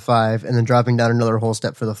 5, and then dropping down another whole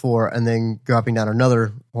step for the 4, and then dropping down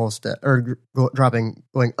another whole step, or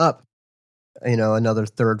going up, another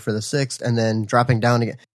third for the 6th, and then dropping down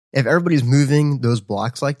again. If everybody's moving those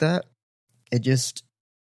blocks like that,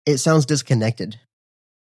 it sounds disconnected.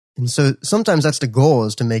 And so sometimes that's the goal,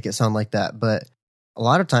 is to make it sound like that. But a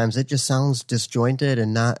lot of times it just sounds disjointed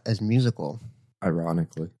and not as musical.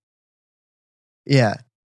 Ironically. Yeah.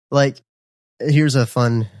 Here's a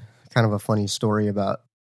funny story about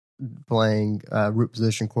playing root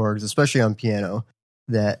position chords, especially on piano,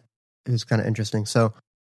 that is kind of interesting. So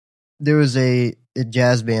there was a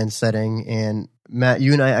jazz band setting, and Matt,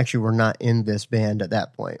 you and I actually were not in this band at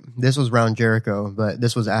that point. This was Round Jericho, but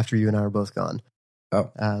this was after you and I were both gone.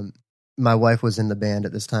 Oh. My wife was in the band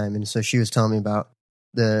at this time, and so she was telling me about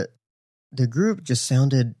the group just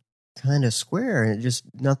sounded kind of square, and it just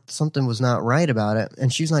something was not right about it.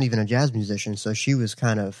 And she's not even a jazz musician, so she was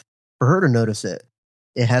kind of, for her to notice it,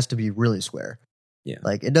 it has to be really square. Yeah.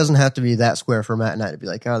 Like, it doesn't have to be that square for Matt and I to be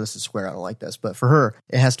like, oh, this is square, I don't like this. But for her,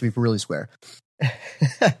 it has to be really square.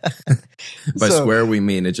 By square, we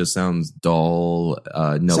mean it just sounds dull.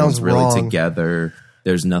 No one's really wrong. together.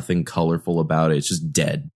 There's nothing colorful about it. It's just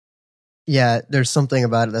dead. Yeah, there's something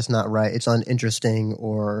about it that's not right. It's uninteresting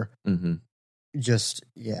or just,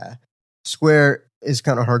 yeah. Square is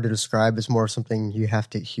kind of hard to describe. It's more something you have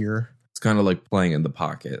to hear. It's kind of like playing in the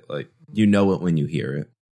pocket. Like, you know it when you hear it.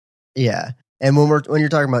 Yeah. And when you're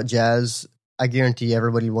talking about jazz, I guarantee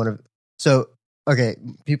everybody so, okay,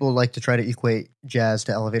 people like to try to equate jazz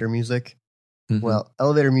to elevator music. Mm-hmm. Well,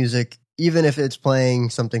 elevator music, even if it's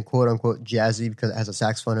playing something quote unquote jazzy because it has a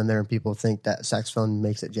saxophone in there and people think that saxophone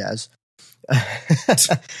makes it jazz,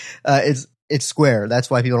 it's square.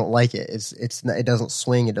 That's why people don't like it. It doesn't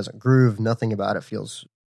swing, it doesn't groove. Nothing about it feels.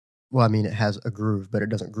 Well, I mean, it has a groove, but it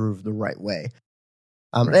doesn't groove the right way.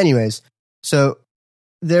 Right. Anyways, so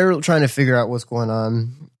they're trying to figure out what's going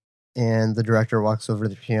on, and the director walks over to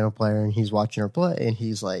the piano player and he's watching her play, and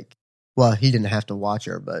he's like, well, he didn't have to watch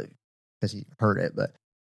her, but because he heard it, but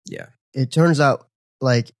yeah, it turns out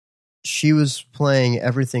like she was playing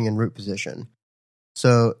everything in root position.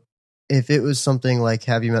 So if it was something like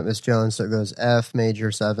Have You Met Miss Jones, so it goes F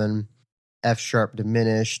major 7, F sharp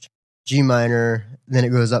diminished, G minor, then it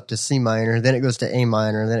goes up to C minor, then it goes to A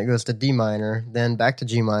minor, then it goes to D minor, then back to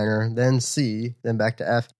G minor, then C, then back to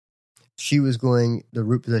F. She was going the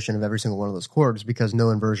root position of every single one of those chords because no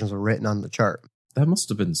inversions were written on the chart. That must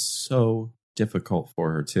have been so difficult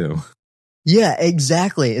for her too. Yeah,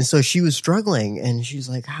 exactly. And so she was struggling, and she's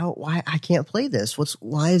like, why I can't play this?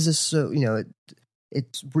 Why is this so,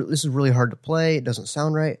 this is really hard to play. It doesn't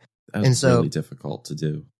sound right. That was really difficult to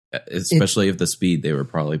do, especially if the speed they were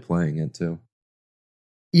probably playing it to.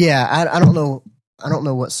 Yeah, I don't know. I don't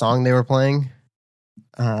know what song they were playing,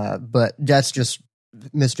 but that's just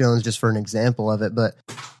Miss Jones, just for an example of it. But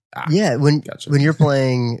yeah, when you're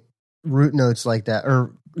playing root notes like that,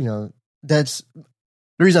 or that's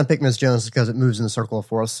the reason I picked Miss Jones is because it moves in the circle of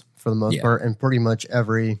fourths for the most part, and pretty much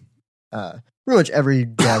every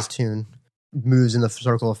jazz tune moves in the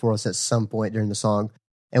circle of fourths at some point during the song.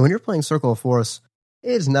 And when you're playing circle of fourths,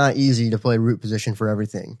 it's not easy to play root position for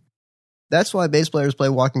everything. That's why bass players play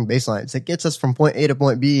walking bass lines. It gets us from point A to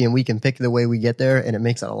point B, and we can pick the way we get there, and it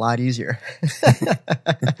makes it a lot easier.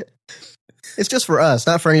 It's just for us,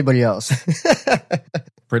 not for anybody else.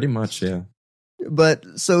 Pretty much, yeah. But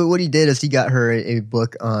so what he did is he got her a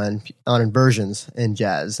book on inversions in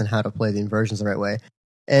jazz and how to play the inversions the right way.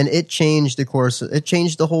 And it changed the course. It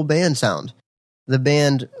changed the whole band sound. The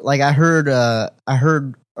band, like I heard a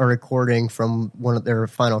recording from one of their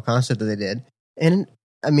final concert that they did. And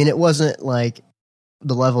I mean, it wasn't like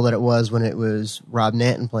the level that it was when it was Rob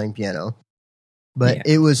Nanton playing piano, but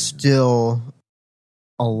it was still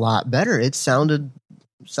a lot better. It sounded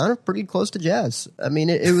pretty close to jazz. I mean,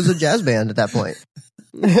 it was a jazz band at that point.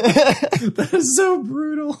 That is so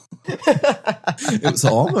brutal. It was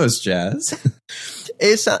almost jazz.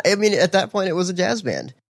 I mean, at that point, it was a jazz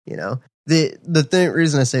band. The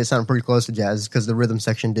reason I say it sounded pretty close to jazz is because the rhythm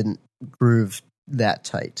section didn't groove that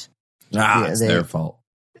tight. It's their fault.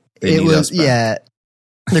 The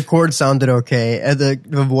chords sounded okay, and the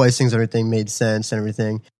voicings and everything made sense and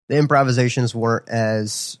everything. The improvisations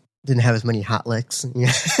didn't have as many hot licks.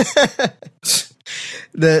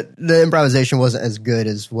 The improvisation wasn't as good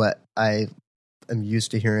as what I am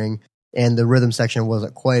used to hearing, and the rhythm section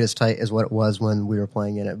wasn't quite as tight as what it was when we were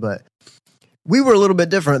playing in it. But we were a little bit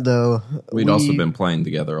different, though. We'd also been playing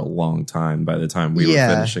together a long time by the time we were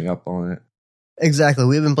finishing up on it. Exactly.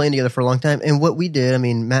 We've been playing together for a long time. And what we did, I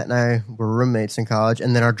mean, Matt and I were roommates in college,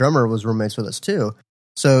 and then our drummer was roommates with us too.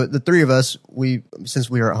 So the three of us, since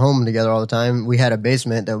we were at home together all the time, we had a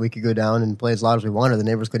basement that we could go down and play as loud as we wanted. The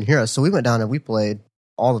neighbors couldn't hear us. So we went down and we played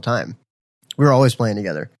all the time. We were always playing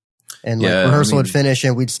together. And rehearsal would finish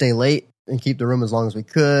and we'd stay late and keep the room as long as we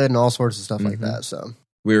could and all sorts of stuff like that. So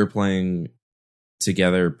we were playing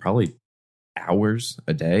together probably hours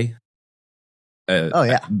a day.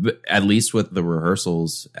 At least with the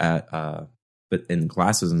rehearsals but in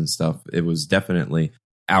classes and stuff, it was definitely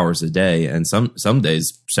hours a day, and some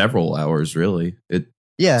days several hours. Really,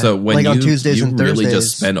 So when like you, on Tuesdays you and really Thursdays,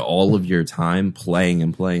 just spend all of your time playing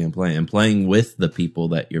and playing and playing and playing with the people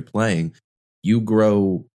that you're playing, you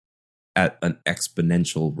grow at an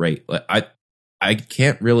exponential rate. Like I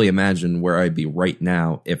can't really imagine where I'd be right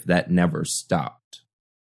now if that never stopped.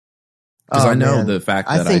 Because I know man. the fact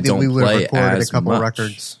I that think that we don't would have play recorded as a couple much.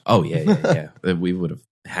 records. Oh yeah. That we would have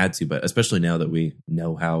had to, but especially now that we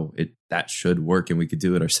know how that should work and we could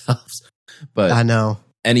do it ourselves. But I know.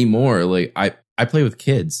 anymore, like I play with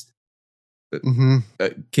kids. Mm-hmm.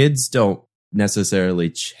 Kids don't necessarily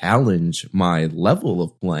challenge my level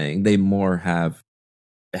of playing. They more have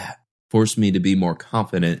forced me to be more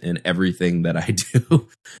confident in everything that I do.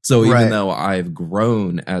 So even though I've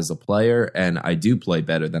grown as a player and I do play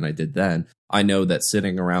better than I did then, I know that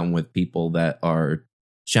sitting around with people that are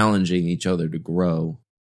challenging each other to grow,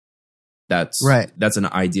 that's an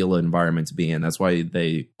ideal environment to be in. That's why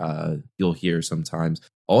you'll hear sometimes,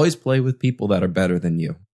 always play with people that are better than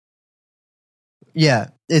you. Yeah,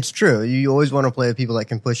 it's true. You always want to play with people that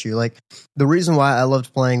can push you. Like, the reason why I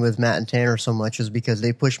loved playing with Matt and Tanner so much is because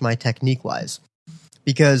they push my technique-wise.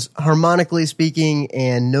 Because harmonically speaking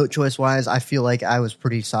and note choice-wise, I feel like I was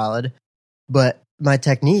pretty solid. But my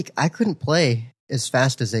technique, I couldn't play as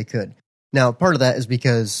fast as they could. Now, part of that is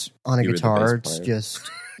because on a guitar, it's just...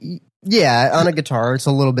 Yeah, on a guitar, it's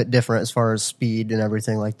a little bit different as far as speed and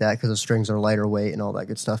everything like that because the strings are lighter weight and all that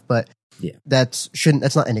good stuff. But yeah, that's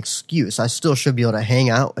not an excuse. I still should be able to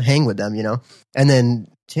hang with them, you know. And then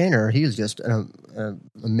Tanner, he was just an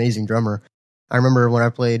amazing drummer. I remember when I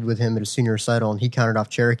played with him at a senior recital and he counted off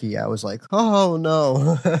Cherokee, I was like, oh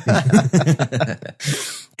no.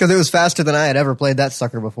 Because it was faster than I had ever played that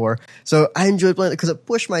sucker before. So I enjoyed playing it because it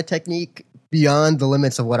pushed my technique beyond the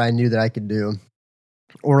limits of what I knew that I could do.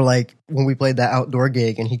 Or like when we played that outdoor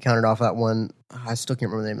gig and he counted off that one, I still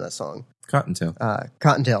can't remember the name of that song. Cottontail.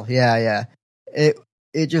 Cottontail, yeah. It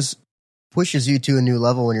just pushes you to a new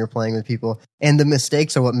level when you're playing with people. And the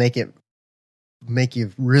mistakes are what make you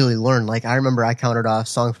really learn. Like I remember I counted off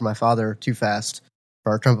Song for My Father too fast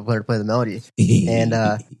for our trumpet player to play the melody. And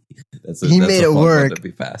he made it work. To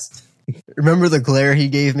be fast. Remember the glare he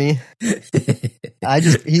gave me?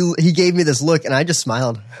 He gave me this look and I just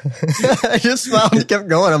smiled. I just smiled and kept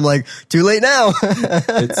going. I'm like, too late now.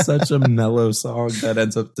 It's such a mellow song that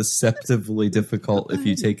ends up deceptively difficult if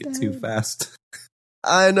you take it too fast.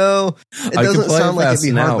 I know. It doesn't sound like it'd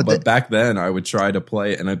be now, hard, but back then I would try to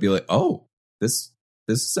play it and I'd be like, oh, this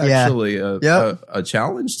is actually a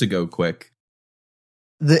challenge to go quick.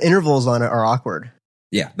 The intervals on it are awkward.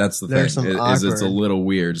 Yeah, that's the thing. It's a little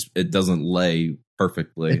weird. It doesn't lay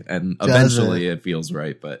perfectly, and eventually it feels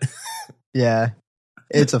right. But yeah,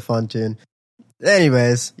 it's a fun tune.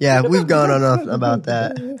 Anyways, yeah, we've gone on enough about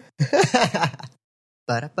that.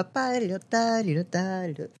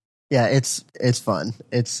 Yeah, it's fun.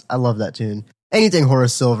 I love that tune. Anything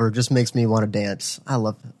Horace Silver just makes me want to dance. I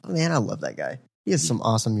love that guy. He has some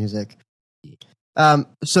awesome music.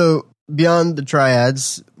 So beyond the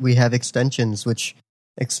triads, we have extensions, which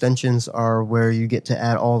extensions are where you get to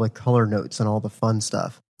add all the color notes and all the fun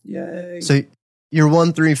stuff. Yay. So your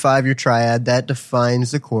 1, 3, 5, your triad, that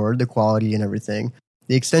defines the chord, the quality and everything.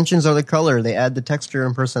 The extensions are the color. They add the texture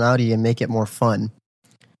and personality and make it more fun.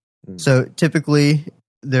 So typically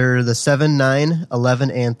they're the 7, 9,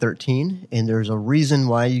 11, and 13. And there's a reason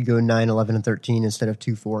why you go 9, 11, and 13 instead of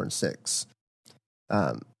 2, 4, and 6.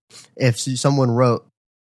 If someone wrote,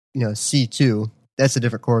 C2, that's a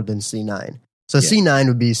different chord than C9. So C9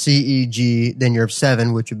 would be C, E, G, then your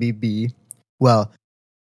 7, which would be B. Well,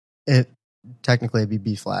 technically it'd be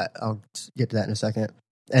B flat. I'll get to that in a second.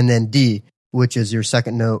 And then D, which is your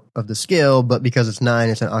second note of the scale, but because it's 9,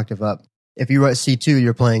 it's an octave up. If you write C2,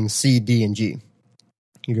 you're playing C, D, and G.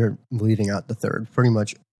 You're leaving out the third pretty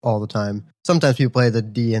much all the time. Sometimes people play the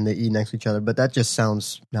D and the E next to each other, but that just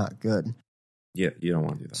sounds not good. Yeah, you don't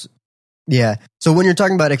want to do that. Yeah. So when you're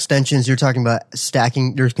talking about extensions, you're talking about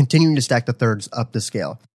stacking. You're continuing to stack the thirds up the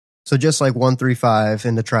scale. So just like 1, 3, 5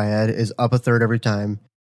 in the triad is up a third every time,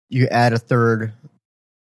 you add a third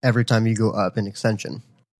every time you go up in extension.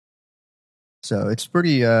 So it's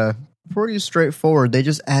pretty straightforward. They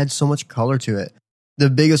just add so much color to it. The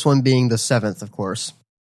biggest one being the 7th, of course.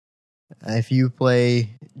 If you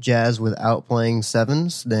play jazz without playing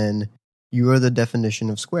 7s, then you are the definition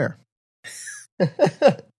of square.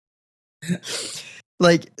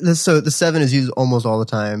 So the 7 is used almost all the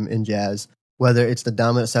time in jazz, whether it's the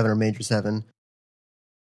dominant 7 or major 7.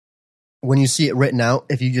 When you see it written out,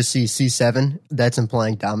 if you just see C7, that's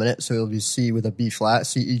implying dominant. So it'll be C with a B flat,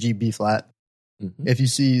 C, E, G, B flat. Mm-hmm. If you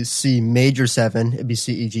see C major 7, it'd be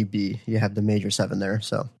C, E, G, B. You have the major 7 there.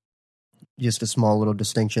 So just a small little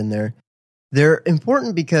distinction there. They're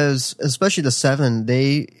important because, especially the 7,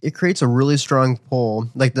 it creates a really strong pull.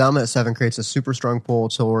 Like the dominant 7 creates a super strong pull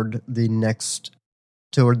toward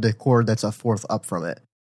the chord that's a fourth up from it.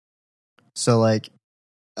 So like,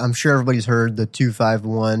 I'm sure everybody's heard the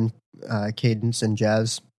 2-5-1 cadence in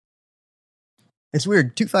jazz. It's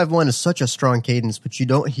weird. 2-5-1 is such a strong cadence, but you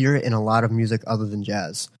don't hear it in a lot of music other than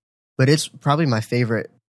jazz. But it's probably my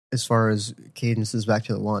favorite as far as cadences back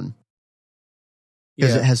to the one.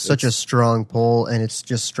 Because it has such a strong pull and it's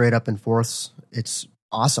just straight up and fourths. It's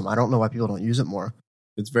awesome. I don't know why people don't use it more.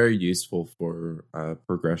 It's very useful for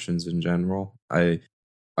progressions in general. I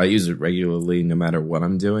use it regularly no matter what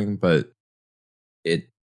I'm doing, but it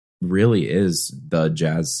really is the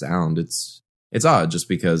jazz sound. It's odd just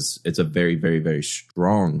because it's a very, very, very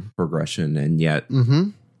strong progression, and yet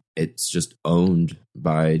it's just owned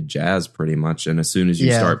by jazz pretty much. And as soon as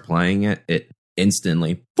you start playing it, it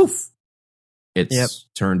instantly, poof, it's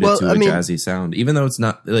turned into a jazzy sound. Even though it's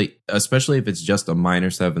not, like, especially if it's just a minor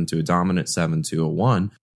 7 to a dominant 7 to a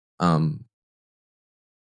 1,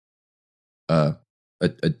 a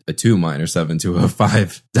 2 minor 7 to a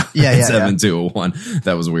 5 7 to a 1.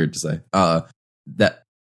 That was weird to say.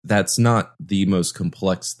 That's not the most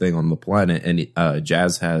complex thing on the planet, and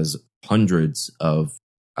jazz has hundreds of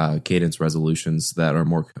cadence resolutions that are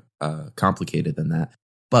more complicated than that.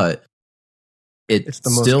 But it's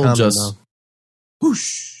the most still common, just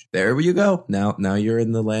whoosh. There you go. Now you're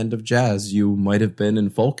in the land of jazz. You might have been in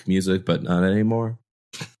folk music, but not anymore.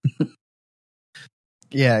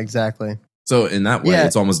 Yeah, exactly. So in that way,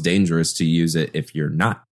 it's almost dangerous to use it if you're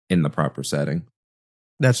not in the proper setting.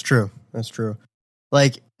 That's true.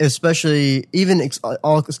 Like, especially even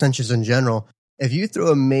all extensions in general, if you throw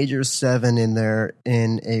a major 7 in there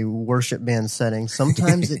in a worship band setting,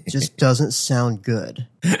 sometimes it just doesn't sound good.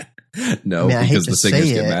 No, because the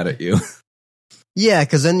singers get mad at you. Yeah,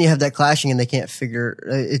 because then you have that clashing and they can't figure,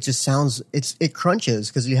 it just sounds, it crunches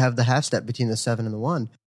because you have the half step between the 7 and the 1.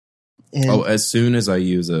 And as soon as I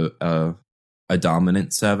use a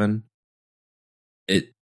dominant 7,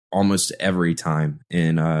 it almost every time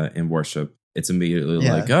in worship, it's immediately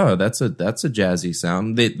like, oh, that's a jazzy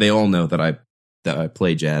sound. They all know that I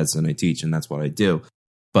play jazz and I teach, and that's what I do.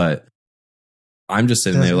 But I'm just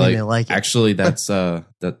sitting there like actually, that's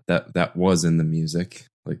that was in the music.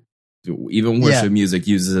 Like, even worship music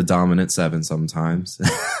uses a dominant 7 sometimes.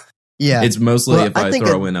 Yeah, it's mostly if I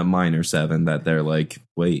throw in a minor 7 that they're like,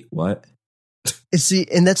 wait, what? See,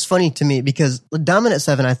 and that's funny to me because the dominant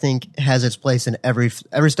 7, I think, has its place in every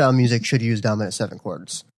style of music should use dominant 7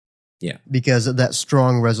 chords. Yeah, because of that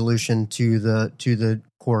strong resolution to the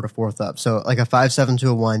chord of fourth up. So like a 5-7 to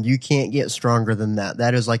a 1, you can't get stronger than that.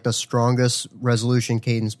 That is like the strongest resolution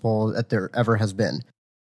cadence pull that there ever has been.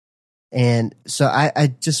 And so I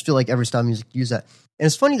just feel like every style of music use that. And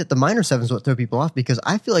it's funny that the minor 7s would throw people off because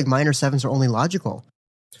I feel like minor 7s are only logical.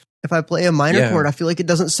 If I play a minor chord, I feel like it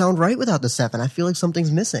doesn't sound right without the 7. I feel like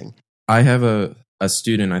something's missing. I have a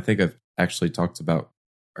student, I think I've actually talked about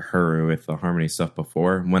her with the harmony stuff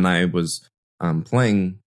before, when I was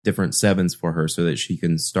playing different 7s for her so that she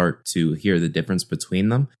can start to hear the difference between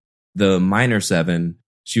them. The minor 7,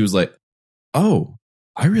 she was like, oh,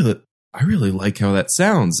 I really like how that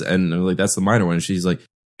sounds. And I'm like, that's the minor one. And she's like,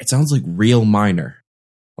 it sounds like real minor.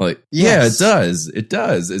 Like, yes. Yeah, it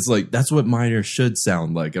does. It's like, that's what minor should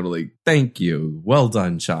sound like. I'm like, thank you. Well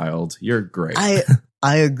done, child. You're great.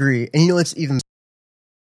 I agree. And you know, it's even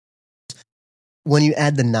when you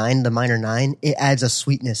add the 9, the minor 9, it adds a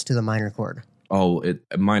sweetness to the minor chord. Oh,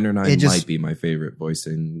 minor 9 might be my favorite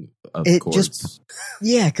voicing of chords.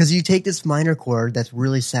 Because you take this minor chord that's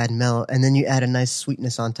really sad and mellow, and then you add a nice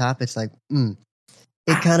sweetness on top. It's like, it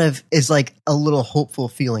kind of is like a little hopeful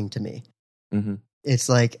feeling to me. Mm-hmm. It's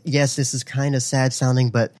like, yes, this is kind of sad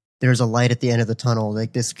sounding, but there's a light at the end of the tunnel.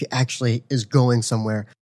 Like, this actually is going somewhere.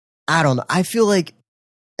 I don't know. I feel like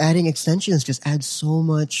adding extensions just adds so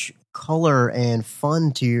much color and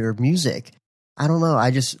fun to your music. I don't know.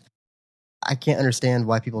 I can't understand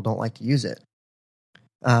why people don't like to use it.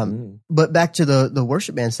 But back to the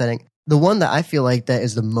worship band setting, the one that I feel like that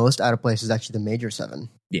is the most out of place is actually the major 7.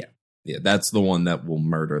 Yeah, that's the one that will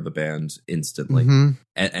murder the band instantly. Mm-hmm.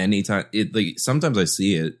 At any time, sometimes I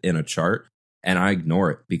see it in a chart and I ignore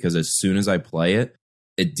it because as soon as I play it,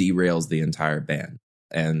 it derails the entire band,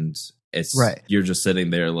 and it's you're just sitting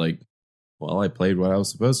there like, well, I played what I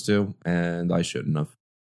was supposed to, and I shouldn't have.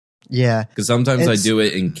 Yeah, because sometimes I do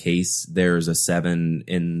it in case there's a 7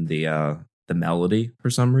 in the melody for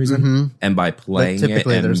some reason, and by playing it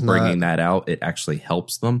and bringing that out, it actually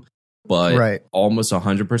helps them. But almost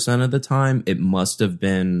 100% of the time, it must have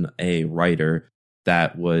been a writer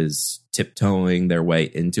that was tiptoeing their way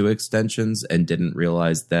into extensions and didn't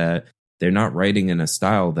realize that they're not writing in a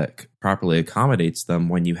style that properly accommodates them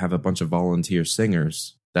when you have a bunch of volunteer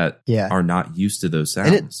singers that are not used to those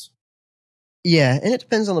sounds. And it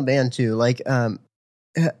depends on the band too. Like,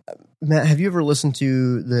 Matt, have you ever listened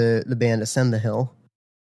to the band Ascend the Hill?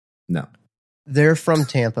 No. they're from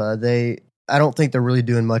Tampa. I don't think they're really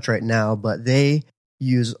doing much right now, but they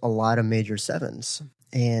use a lot of major sevens.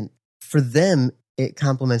 And for them, it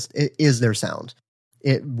is their sound.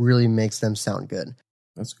 It really makes them sound good.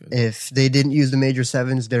 That's good. If they didn't use the major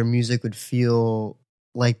sevens, their music would feel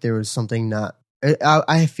like there was something not.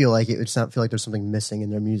 I feel like it would feel like there's something missing in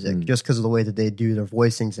their music just because of the way that they do their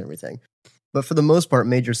voicings and everything. But for the most part,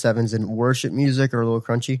 major sevens in worship music are a little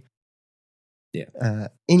crunchy. Yeah.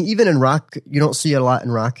 And even in rock, you don't see it a lot in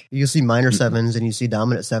rock. You see minor sevens and you see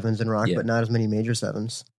dominant sevens in rock, but not as many major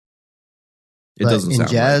sevens. It doesn't sound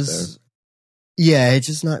jazz. Right there. Yeah, it's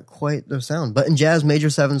just not quite their sound. But in jazz, major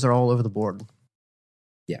sevens are all over the board.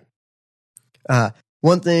 Yeah.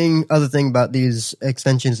 Other thing about these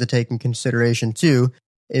extensions to take in consideration too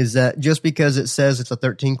is that just because it says it's a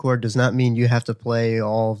 13 chord does not mean you have to play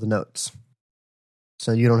all of the notes.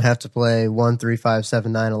 So you don't have to play 1, 3, 5,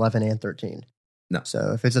 7, 9, 11, and 13. No.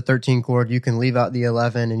 So if it's a 13 chord, you can leave out the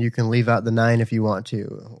 11 and you can leave out the 9 if you want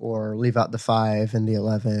to, or leave out the 5 and the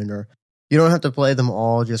 11, or you don't have to play them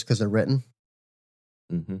all just because they're written.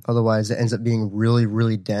 Mm-hmm. Otherwise, it ends up being really,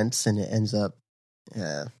 really dense and it ends up...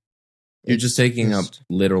 You're just taking up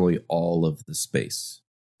literally all of the space.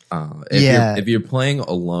 If you're playing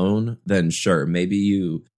alone, then sure, maybe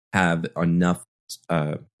you have enough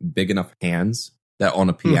big enough hands that on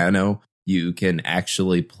a piano you can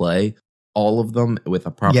actually play all of them with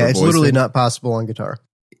a proper voicing. Yeah, it's literally not possible on guitar.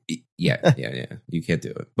 Yeah. You can't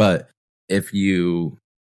do it. But if you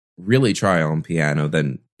really try on piano,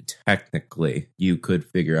 then technically you could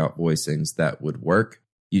figure out voicings that would work.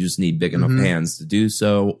 You just need big enough hands to do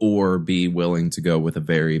so, or be willing to go with a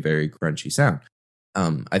very, very crunchy sound.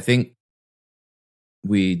 I think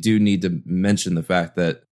we do need to mention the fact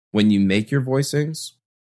that when you make your voicings,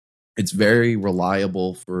 it's very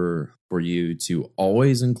reliable for you to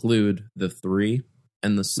always include the 3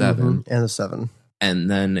 and the 7. And the 7. And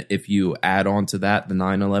then if you add on to that the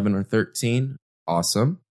 9, 11, or 13,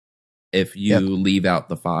 awesome. If you leave out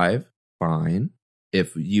the 5, fine.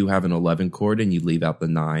 If you have an 11 chord and you leave out the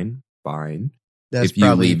 9, fine. If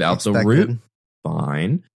you leave out the root,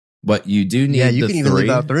 fine. But you do need the 3. Yeah, you can even leave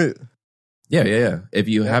out the root. Yeah. If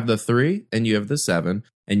you have the 3 and you have the 7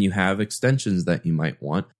 and you have extensions that you might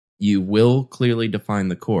want, you will clearly define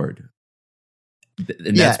the chord.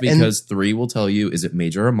 And that's because 3 will tell you, is it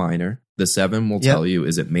major or minor? The 7 will tell you,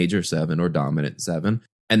 is it major 7 or dominant 7?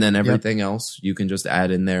 And then everything else you can just add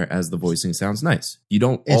in there as the voicing sounds nice. You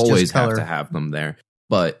don't always have to have them there,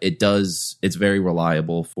 but it's very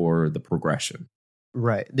reliable for the progression.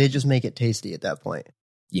 Right. They just make it tasty at that point.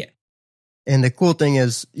 Yeah. And the cool thing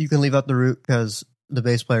is you can leave out the root because the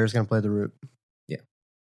bass player is going to play the root.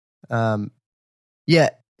 Yeah.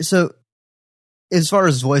 So as far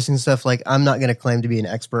as voicing stuff, like I'm not going to claim to be an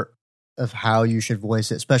expert of how you should voice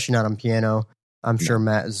it, especially not on piano. I'm sure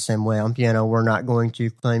Matt is the same way. On piano, we're not going to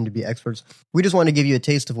claim to be experts. We just want to give you a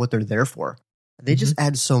taste of what they're there for. They just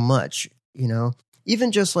add so much,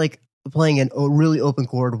 even just like playing a really open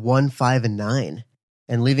chord 1, 5, and 9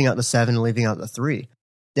 and leaving out the 7 and leaving out the 3.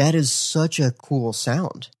 That is such a cool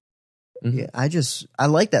sound. Yeah, I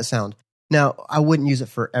like that sound. Now, I wouldn't use it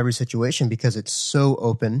for every situation because it's so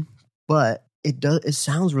open, but it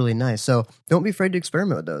sounds really nice. So don't be afraid to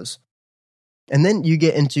experiment with those. And then you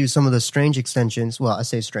get into some of the strange extensions. Well, I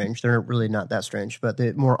say strange. They're really not that strange, but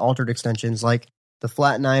the more altered extensions like the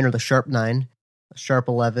flat 9 or the sharp 9, sharp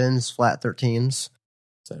 11s, flat 13s.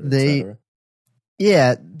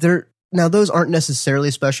 Now those aren't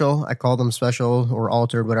necessarily special. I call them special or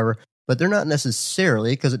altered, whatever, but they're not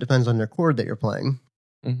necessarily because it depends on the chord that you're playing.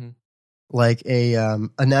 Mm-hmm. Like a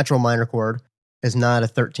natural minor chord is not a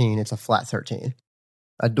 13, it's a flat 13.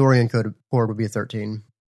 A Dorian chord would be a 13.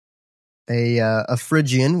 A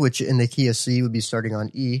Phrygian, which in the key of C would be starting on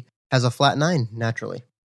E, has a flat 9 naturally.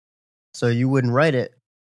 So you wouldn't write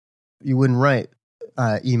E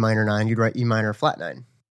minor 9, you'd write E minor flat 9.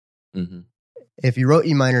 Mm-hmm. If you wrote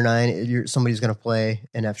E minor 9, somebody's going to play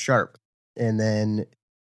an F sharp, and then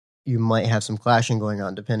you might have some clashing going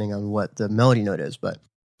on depending on what the melody note is, but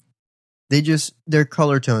they're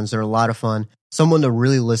color tones. They're a lot of fun. Someone to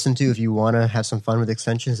really listen to if you want to have some fun with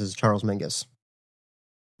extensions is Charles Mingus.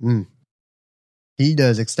 He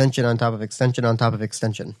does extension on top of extension on top of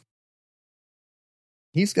extension.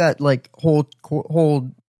 He's got like whole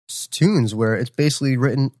tunes where it's basically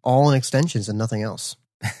written all in extensions and nothing else.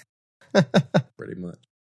 Pretty much.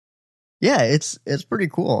 Yeah, it's pretty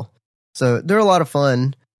cool. So they're a lot of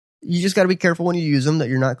fun. You just got to be careful when you use them that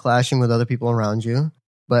you're not clashing with other people around you.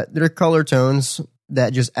 But they're color tones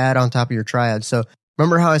that just add on top of your triads. So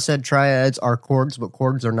remember how I said triads are chords, but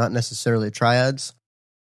chords are not necessarily triads?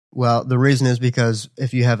 Well, the reason is because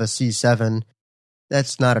if you have a C7,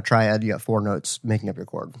 that's not a triad. You got 4 notes making up your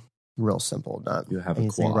chord. Real simple, not You have a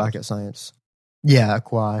anything quad. rocket science. Yeah, a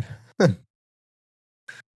quad.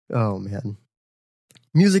 Oh man,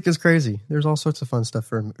 music is crazy. There's all sorts of fun stuff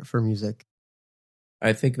for music.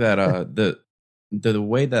 I think that the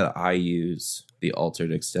way that I use the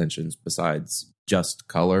altered extensions, besides just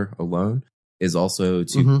color alone, is also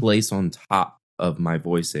to place on top of my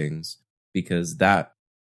voicings, because that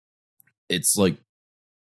it's like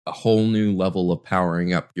a whole new level of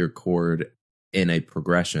powering up your chord in a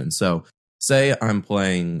progression. So say I'm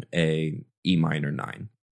playing a E minor 9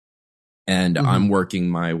 and I'm working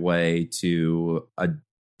my way to an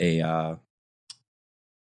A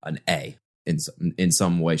in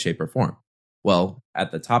some way, shape, or form. Well,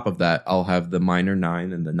 at the top of that, I'll have the minor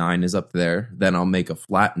 9, and the 9 is up there. Then I'll make a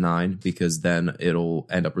flat 9, because then it'll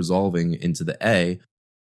end up resolving into the A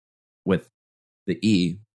with the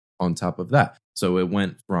E on top of that. So it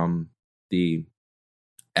went from the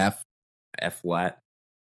F flat.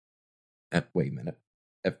 Wait a minute.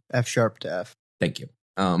 F sharp to F. Thank you.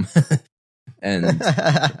 And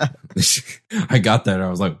I got that. I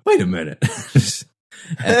was like, wait a minute.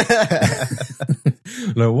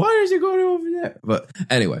 Like, why is it going over there? But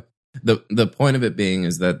anyway, the point of it being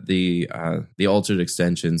is that the altered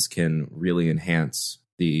extensions can really enhance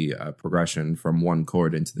the progression from one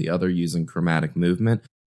chord into the other using chromatic movement,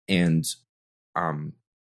 and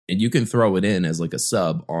you can throw it in as like a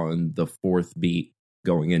sub on the 4th beat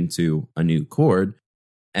going into a new chord.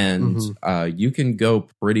 And you can go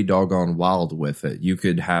pretty doggone wild with it. You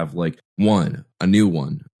could have like 1, a new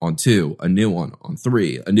one on 2, a new one on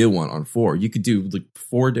 3, a new one on 4. You could do like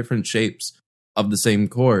 4 different shapes of the same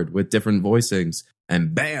chord with different voicings,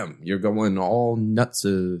 and bam, you're going all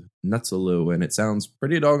nutsaloo, and it sounds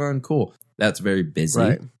pretty doggone cool. That's very busy,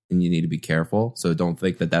 right, and you need to be careful. So don't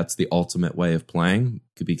think that that's the ultimate way of playing,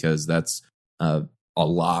 because that's a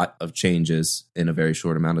lot of changes in a very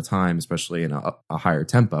short amount of time, especially in a higher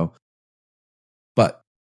tempo. But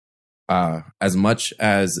as much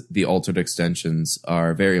as the altered extensions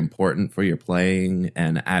are very important for your playing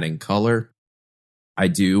and adding color, I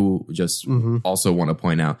do just also want to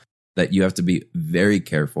point out that you have to be very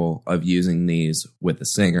careful of using these with a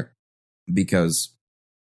singer, because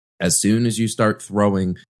as soon as you start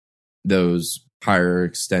throwing those higher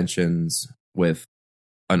extensions with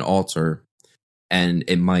an alter, and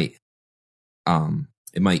it might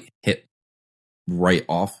hit right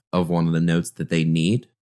off of one of the notes that they need,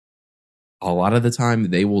 a lot of the time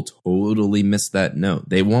they will totally miss that note.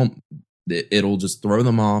 They won't. It'll just throw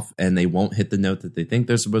them off, and they won't hit the note that they think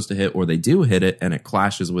they're supposed to hit, or they do hit it and it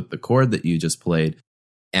clashes with the chord that you just played.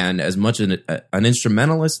 And as much as an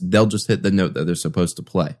instrumentalist, they'll just hit the note that they're supposed to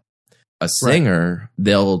play. A singer,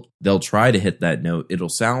 right, they'll try to hit that note. It'll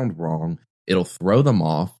sound wrong. It'll throw them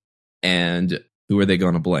off, and who are they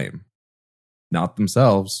going to blame? Not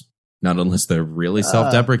themselves. Not unless they're really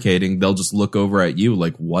self-deprecating. They'll just look over at you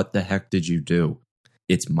like, what the heck did you do?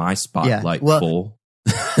 It's my spotlight, fool.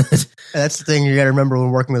 That's the thing you got to remember when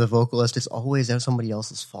working with a vocalist. It's always somebody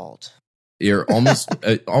else's fault. You're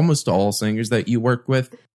almost all singers that you work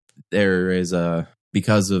with, there is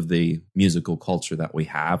because of the musical culture that we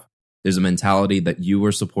have, there's a mentality that you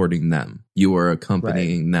are supporting them. You are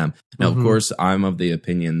accompanying them. Now, of course, I'm of the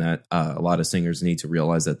opinion that a lot of singers need to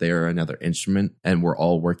realize that they are another instrument and we're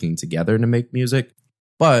all working together to make music.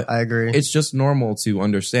 But I agree. It's just normal to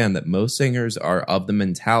understand that most singers are of the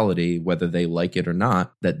mentality, whether they like it or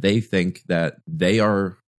not, that they think that they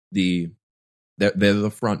are they're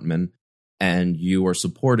the frontman and you are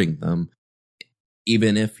supporting them,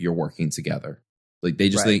 even if you're working together. Like they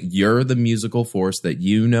just think you're the musical force, that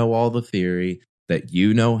you know all the theory, that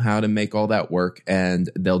you know how to make all that work, and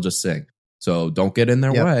they'll just sing. So don't get in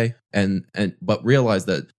their way, but realize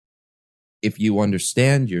that if you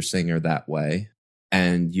understand your singer that way,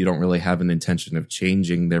 and you don't really have an intention of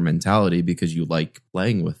changing their mentality because you like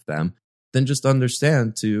playing with them, then just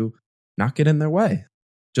understand to not get in their way.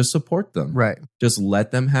 Just support them. Right. Just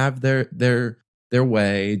let them have their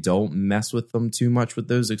way. Don't mess with them too much with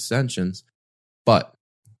those extensions. But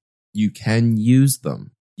you can use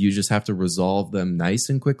them. You just have to resolve them nice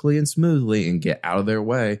and quickly and smoothly and get out of their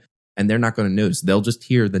way. And they're not going to notice. They'll just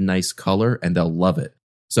hear the nice color and they'll love it.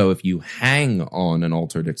 So if you hang on an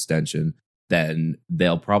altered extension, then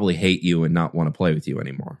they'll probably hate you and not want to play with you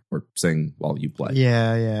anymore or sing while you play.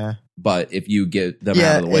 Yeah. But if you get them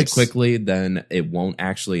out of the way quickly, then it won't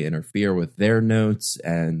actually interfere with their notes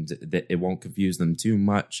and it won't confuse them too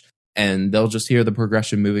much. And they'll just hear the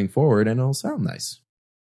progression moving forward and it'll sound nice.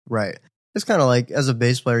 Right. It's kind of like, as a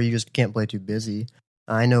bass player, you just can't play too busy.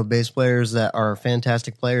 I know bass players that are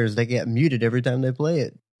fantastic players. They get muted every time they play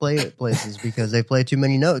at places because they play too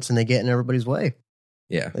many notes and they get in everybody's way.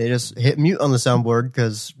 Yeah. They just hit mute on the soundboard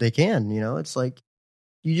because they can. It's like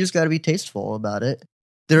you just got to be tasteful about it.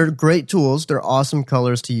 They're great tools. They're awesome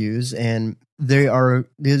colors to use, and these are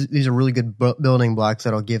really good building blocks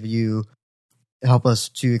that'll help us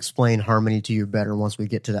to explain harmony to you better once we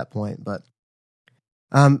get to that point. But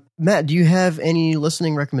Matt, do you have any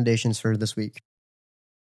listening recommendations for this week?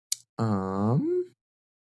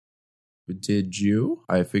 Did you?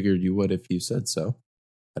 I figured you would if you said so.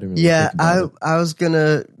 I didn't really Yeah, think about it. I was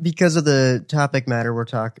gonna, because of the topic matter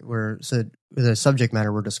the subject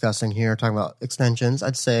matter we're discussing here, talking about extensions.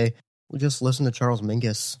 I'd say we'll just listen to Charles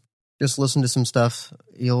Mingus. Just listen to some stuff.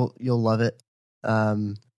 You'll love it.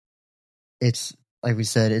 It's like we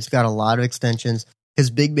said, it's got a lot of extensions. His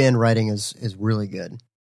big band writing is really good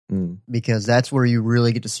because that's where you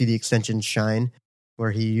really get to see the extensions shine.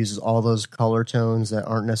 Where he uses all those color tones that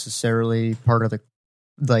aren't necessarily part of the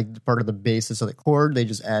basis of the chord. They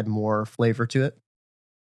just add more flavor to it.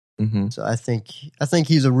 Mm-hmm. So I think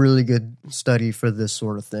he's a really good study for this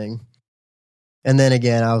sort of thing. And then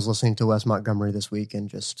again, I was listening to Wes Montgomery this week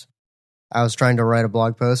and I was trying to write a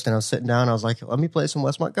blog post and I was sitting down. I was like, let me play some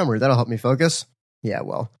Wes Montgomery. That'll help me focus. Yeah,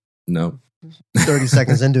 well, no. 30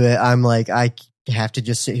 seconds into it, I'm like, I have to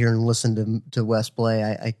just sit here and listen to Wes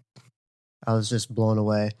play. I was just blown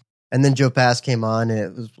away. And then Joe Pass came on, and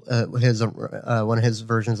it was one of his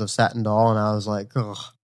versions of Satin Doll, and I was like,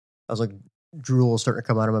 drool starting to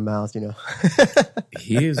come out of my mouth,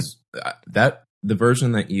 He is the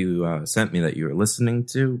version that you sent me that you were listening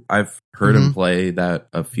to. I've heard him play that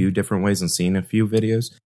a few different ways and seen a few videos.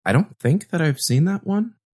 I don't think that I've seen that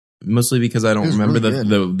one, mostly because I don't remember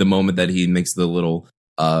really the moment that he makes the little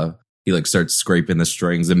he starts scraping the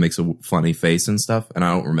strings and makes a funny face and stuff, and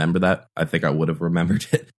I don't remember that. I think I would have remembered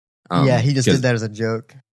it. Yeah, he just did that as a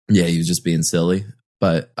joke. Yeah, he was just being silly.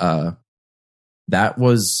 But that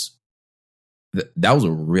was a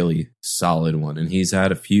really solid one, and he's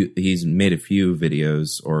made a few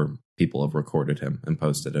videos, or people have recorded him and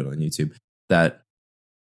posted it on YouTube that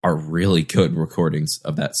are really good recordings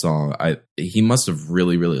of that song. He must have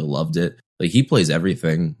really, really loved it. Like, he plays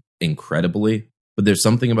everything incredibly. But there's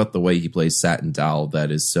something about the way he plays Satin Doll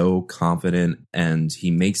that is so confident, and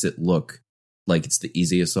he makes it look like it's the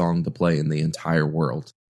easiest song to play in the entire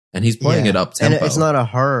world. And he's playing it up tempo. And it's not a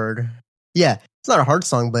hard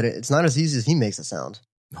song, but it's not as easy as he makes it sound.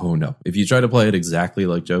 Oh, no. If you try to play it exactly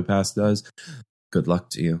like Joe Pass does, good luck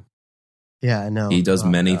to you. Yeah, I know. He does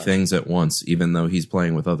many things at once, even though he's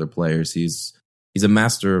playing with other players. He's a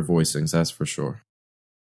master of voicings, that's for sure.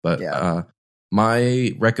 But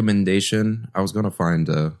my recommendation, I was going to find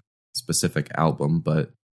a specific album,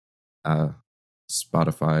 but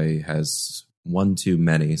Spotify has one too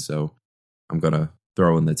many, so I'm going to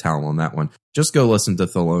throw in the towel on that one. Just go listen to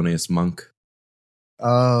Thelonious Monk.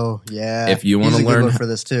 Oh, yeah. If you want to learn for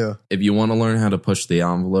this too. If you want to learn how to push the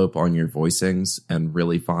envelope on your voicings and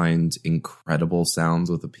really find incredible sounds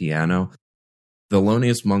with a piano,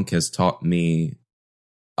 Thelonious Monk has taught me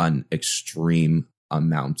an extreme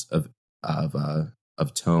amount of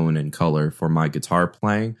tone and color for my guitar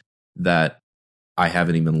playing that I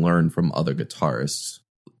haven't even learned from other guitarists.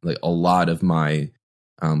 Like, a lot of my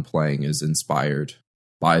playing is inspired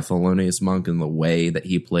by Thelonious Monk and the way that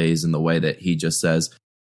he plays and the way that he just says,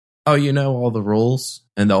 oh, you know all the rules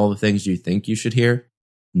and all the things you think you should hear?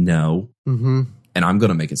 No. Mm-hmm. And I'm going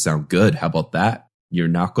to make it sound good. How about that? You're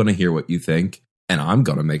not going to hear what you think, and I'm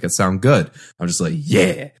going to make it sound good. I'm just like,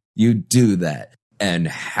 yeah, you do that. And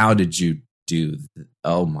how did you do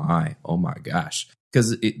oh my gosh.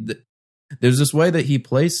 Because there's this way that he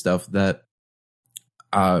plays stuff that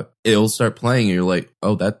it'll start playing and you're like,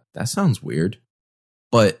 oh, that sounds weird.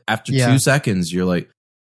 But after 2 seconds, you're like,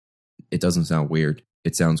 it doesn't sound weird.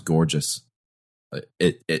 It sounds gorgeous.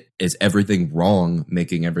 It is everything wrong,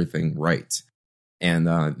 making everything right. And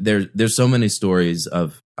there's so many stories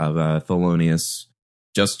of Thelonious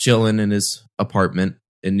just chilling in his apartment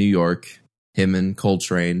in New York, him and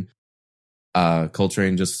Coltrane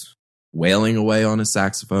just wailing away on his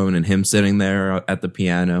saxophone and him sitting there at the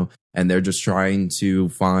piano, and they're just trying to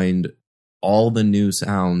find all the new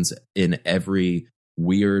sounds in every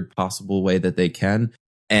weird possible way that they can.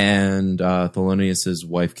 And Thelonious's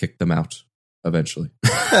wife kicked them out eventually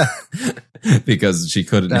because she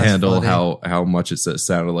couldn't handle how much it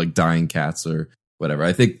sounded like dying cats or whatever.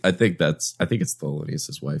 I think it's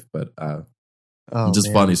Thelonious's wife, but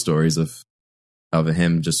funny stories of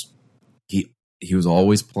him. Just he was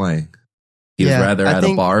always playing. He was rather at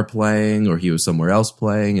a bar playing, or he was somewhere else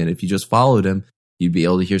playing. And if you just followed him, you'd be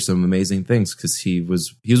able to hear some amazing things because he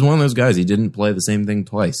was one of those guys. He didn't play the same thing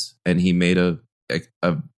twice, and he made a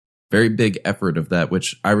very big effort of that,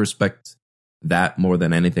 which I respect that more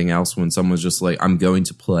than anything else. When someone's just like, I'm going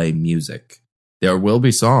to play music. There will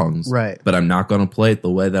be songs, right? But I'm not going to play it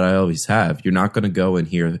the way that I always have. You're not going to go and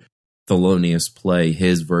hear Thelonious play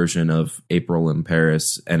his version of April in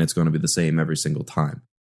Paris, and it's going to be the same every single time.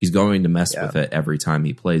 He's going to mess with it every time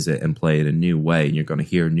he plays it and play it a new way, and you're going to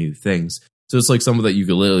hear new things. So it's like something that you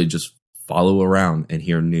could literally just follow around and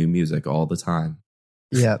hear new music all the time.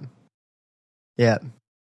 Yeah. Yeah.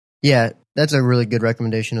 Yeah, that's a really good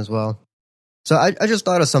recommendation as well. So I just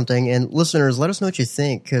thought of something, and listeners, let us know what you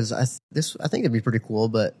think, because I think it'd be pretty cool.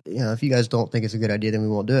 But if you guys don't think it's a good idea, then we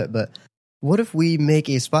won't do it. But what if we make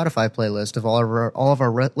a Spotify playlist of all of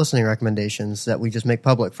our listening recommendations that we just make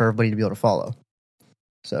public for everybody to be able to follow?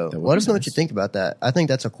 So let us know what you think about that. I think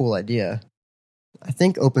that's a cool idea. I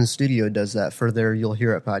think Open Studio does that for their You'll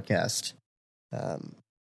Hear It podcast.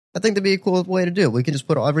 I think that'd be a cool way to do it. We can just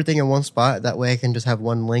put everything in one spot. That way I can just have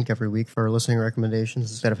one link every week for listening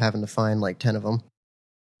recommendations instead of having to find like 10 of them.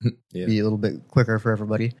 Be a little bit quicker for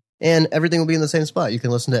everybody. And everything will be in the same spot. You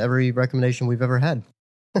can listen to every recommendation we've ever had.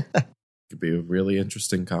 Could be a really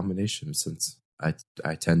interesting combination since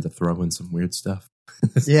I tend to throw in some weird stuff.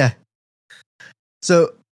 Yeah.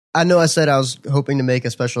 So I know I said I was hoping to make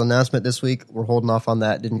a special announcement this week. We're holding off on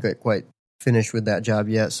that. Didn't get quite finished with that job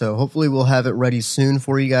yet. So hopefully we'll have it ready soon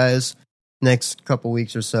for you guys next couple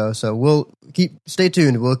weeks or so. So we'll stay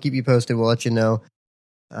tuned. We'll keep you posted. We'll let you know.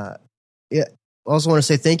 Yeah. Also want to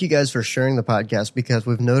say thank you guys for sharing the podcast because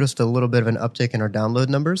we've noticed a little bit of an uptick in our download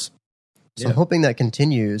numbers. So I'm hoping that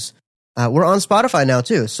continues. We're on Spotify now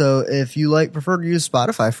too. So if you prefer to use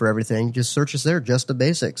Spotify for everything, just search us there, Just the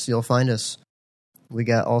Basics. You'll find us. We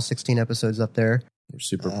got all 16 episodes up there. We're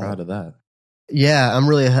super proud of that. Yeah, I'm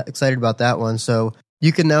really excited about that one. So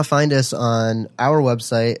you can now find us on our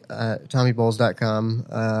website,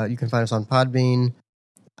 TommyBowles.com. You can find us on Podbean,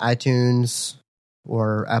 iTunes,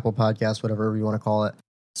 or Apple Podcasts, whatever you want to call it,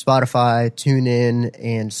 Spotify, TuneIn,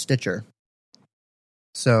 and Stitcher.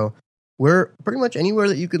 So we're pretty much anywhere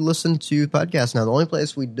that you could listen to podcasts now. The only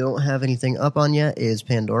place we don't have anything up on yet is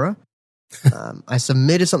Pandora. I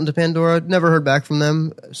submitted something to Pandora, never heard back from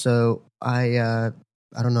them. So I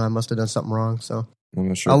don't know. I must have done something wrong. So I'm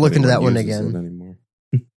not sure I'll look into that one again.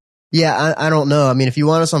 Yeah, I don't know. I mean, if you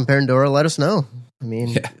want us on Pandora, let us know. I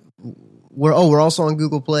mean, we're also on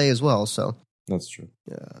Google Play as well. So that's true.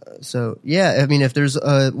 So yeah, I mean, if there's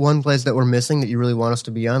one place that we're missing that you really want us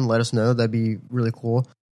to be on, let us know. That'd be really cool.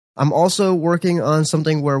 I'm also working on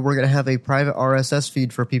something where we're going to have a private RSS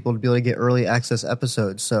feed for people to be able to get early access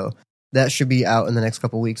episodes. So that should be out in the next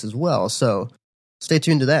couple weeks as well. So stay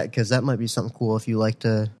tuned to that because that might be something cool if you like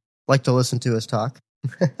to listen to us talk.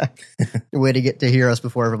 A way to get to hear us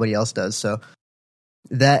before everybody else does. So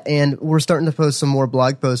that, and we're starting to post some more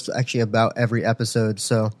blog posts actually about every episode.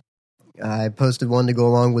 So I posted one to go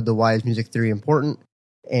along with the Why is Music Theory Important.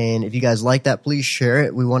 And if you guys like that, please share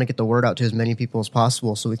it. We want to get the word out to as many people as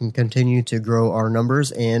possible so we can continue to grow our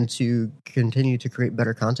numbers and to continue to create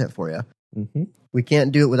better content for you. Mm-hmm. We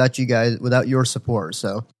can't do it without you guys, without your support.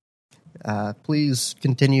 So please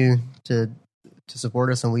continue to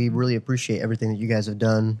support us, and we really appreciate everything that you guys have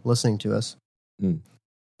done listening to us.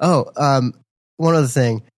 One other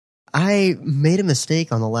thing. I made a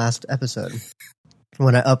mistake on the last episode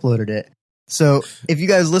when I uploaded it. So if you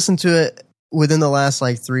guys listen to it within the last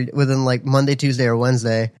within Monday, Tuesday, or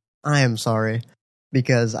Wednesday, I am sorry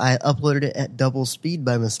because I uploaded it at double speed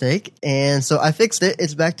by mistake. And so I fixed it.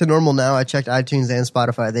 It's back to normal now. I checked iTunes and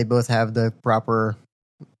Spotify. They both have the proper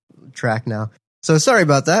track now. So sorry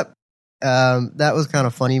about that. That was kind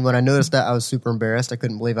of funny. When I noticed that, I was super embarrassed. I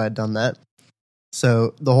couldn't believe I had done that.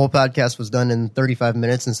 So the whole podcast was done in 35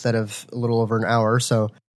 minutes instead of a little over an hour. So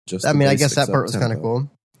I guess that part was kind of cool.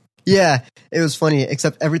 Yeah, it was funny,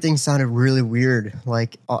 except everything sounded really weird.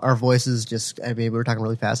 Like our voices we were talking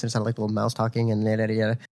really fast and it sounded like a little mouse talking and yada, yada,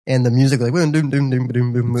 yada. And the music like boom, boom, boom, boom,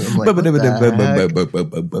 boom, boom. I'm like, what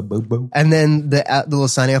the heck? And then the little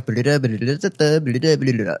signing off, it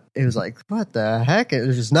was like, what the heck? It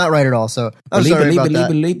was just not right at all. So I'm sorry about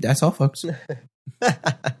that. That's all, folks.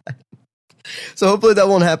 So hopefully that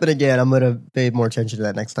won't happen again. I'm going to pay more attention to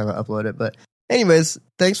that next time I upload it. But anyways,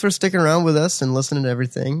 thanks for sticking around with us and listening to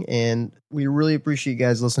everything. And we really appreciate you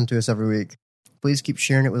guys listening to us every week. Please keep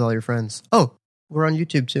sharing it with all your friends. Oh, we're on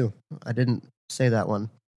YouTube too. I didn't say that one.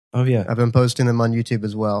 Oh, yeah. I've been posting them on YouTube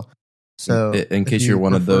as well. So in case you're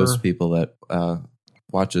one of those people that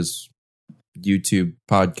watches YouTube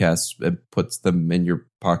podcasts and puts them in your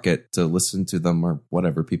pocket to listen to them or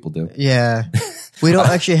whatever people do. Yeah. We don't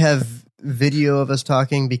actually have video of us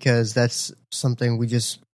talking because that's something we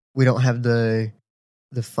don't have the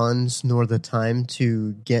funds nor the time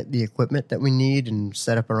to get the equipment that we need and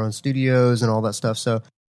set up our own studios and all that stuff. So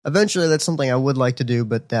eventually that's something I would like to do,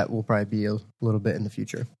 but that will probably be a little bit in the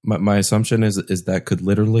future. My assumption is that could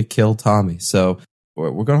literally kill Tommy. So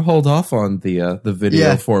we're going to hold off on the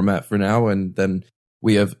video format for now, and then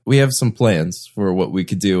we have some plans for what we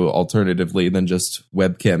could do alternatively than just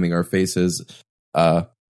webcamming our faces.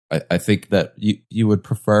 I think that you would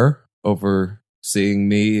prefer over seeing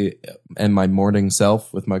me and my morning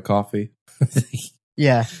self with my coffee.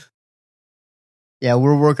 Yeah,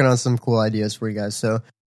 we're working on some cool ideas for you guys. So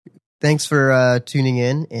thanks for tuning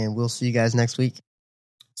in, and we'll see you guys next week.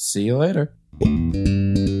 See you later.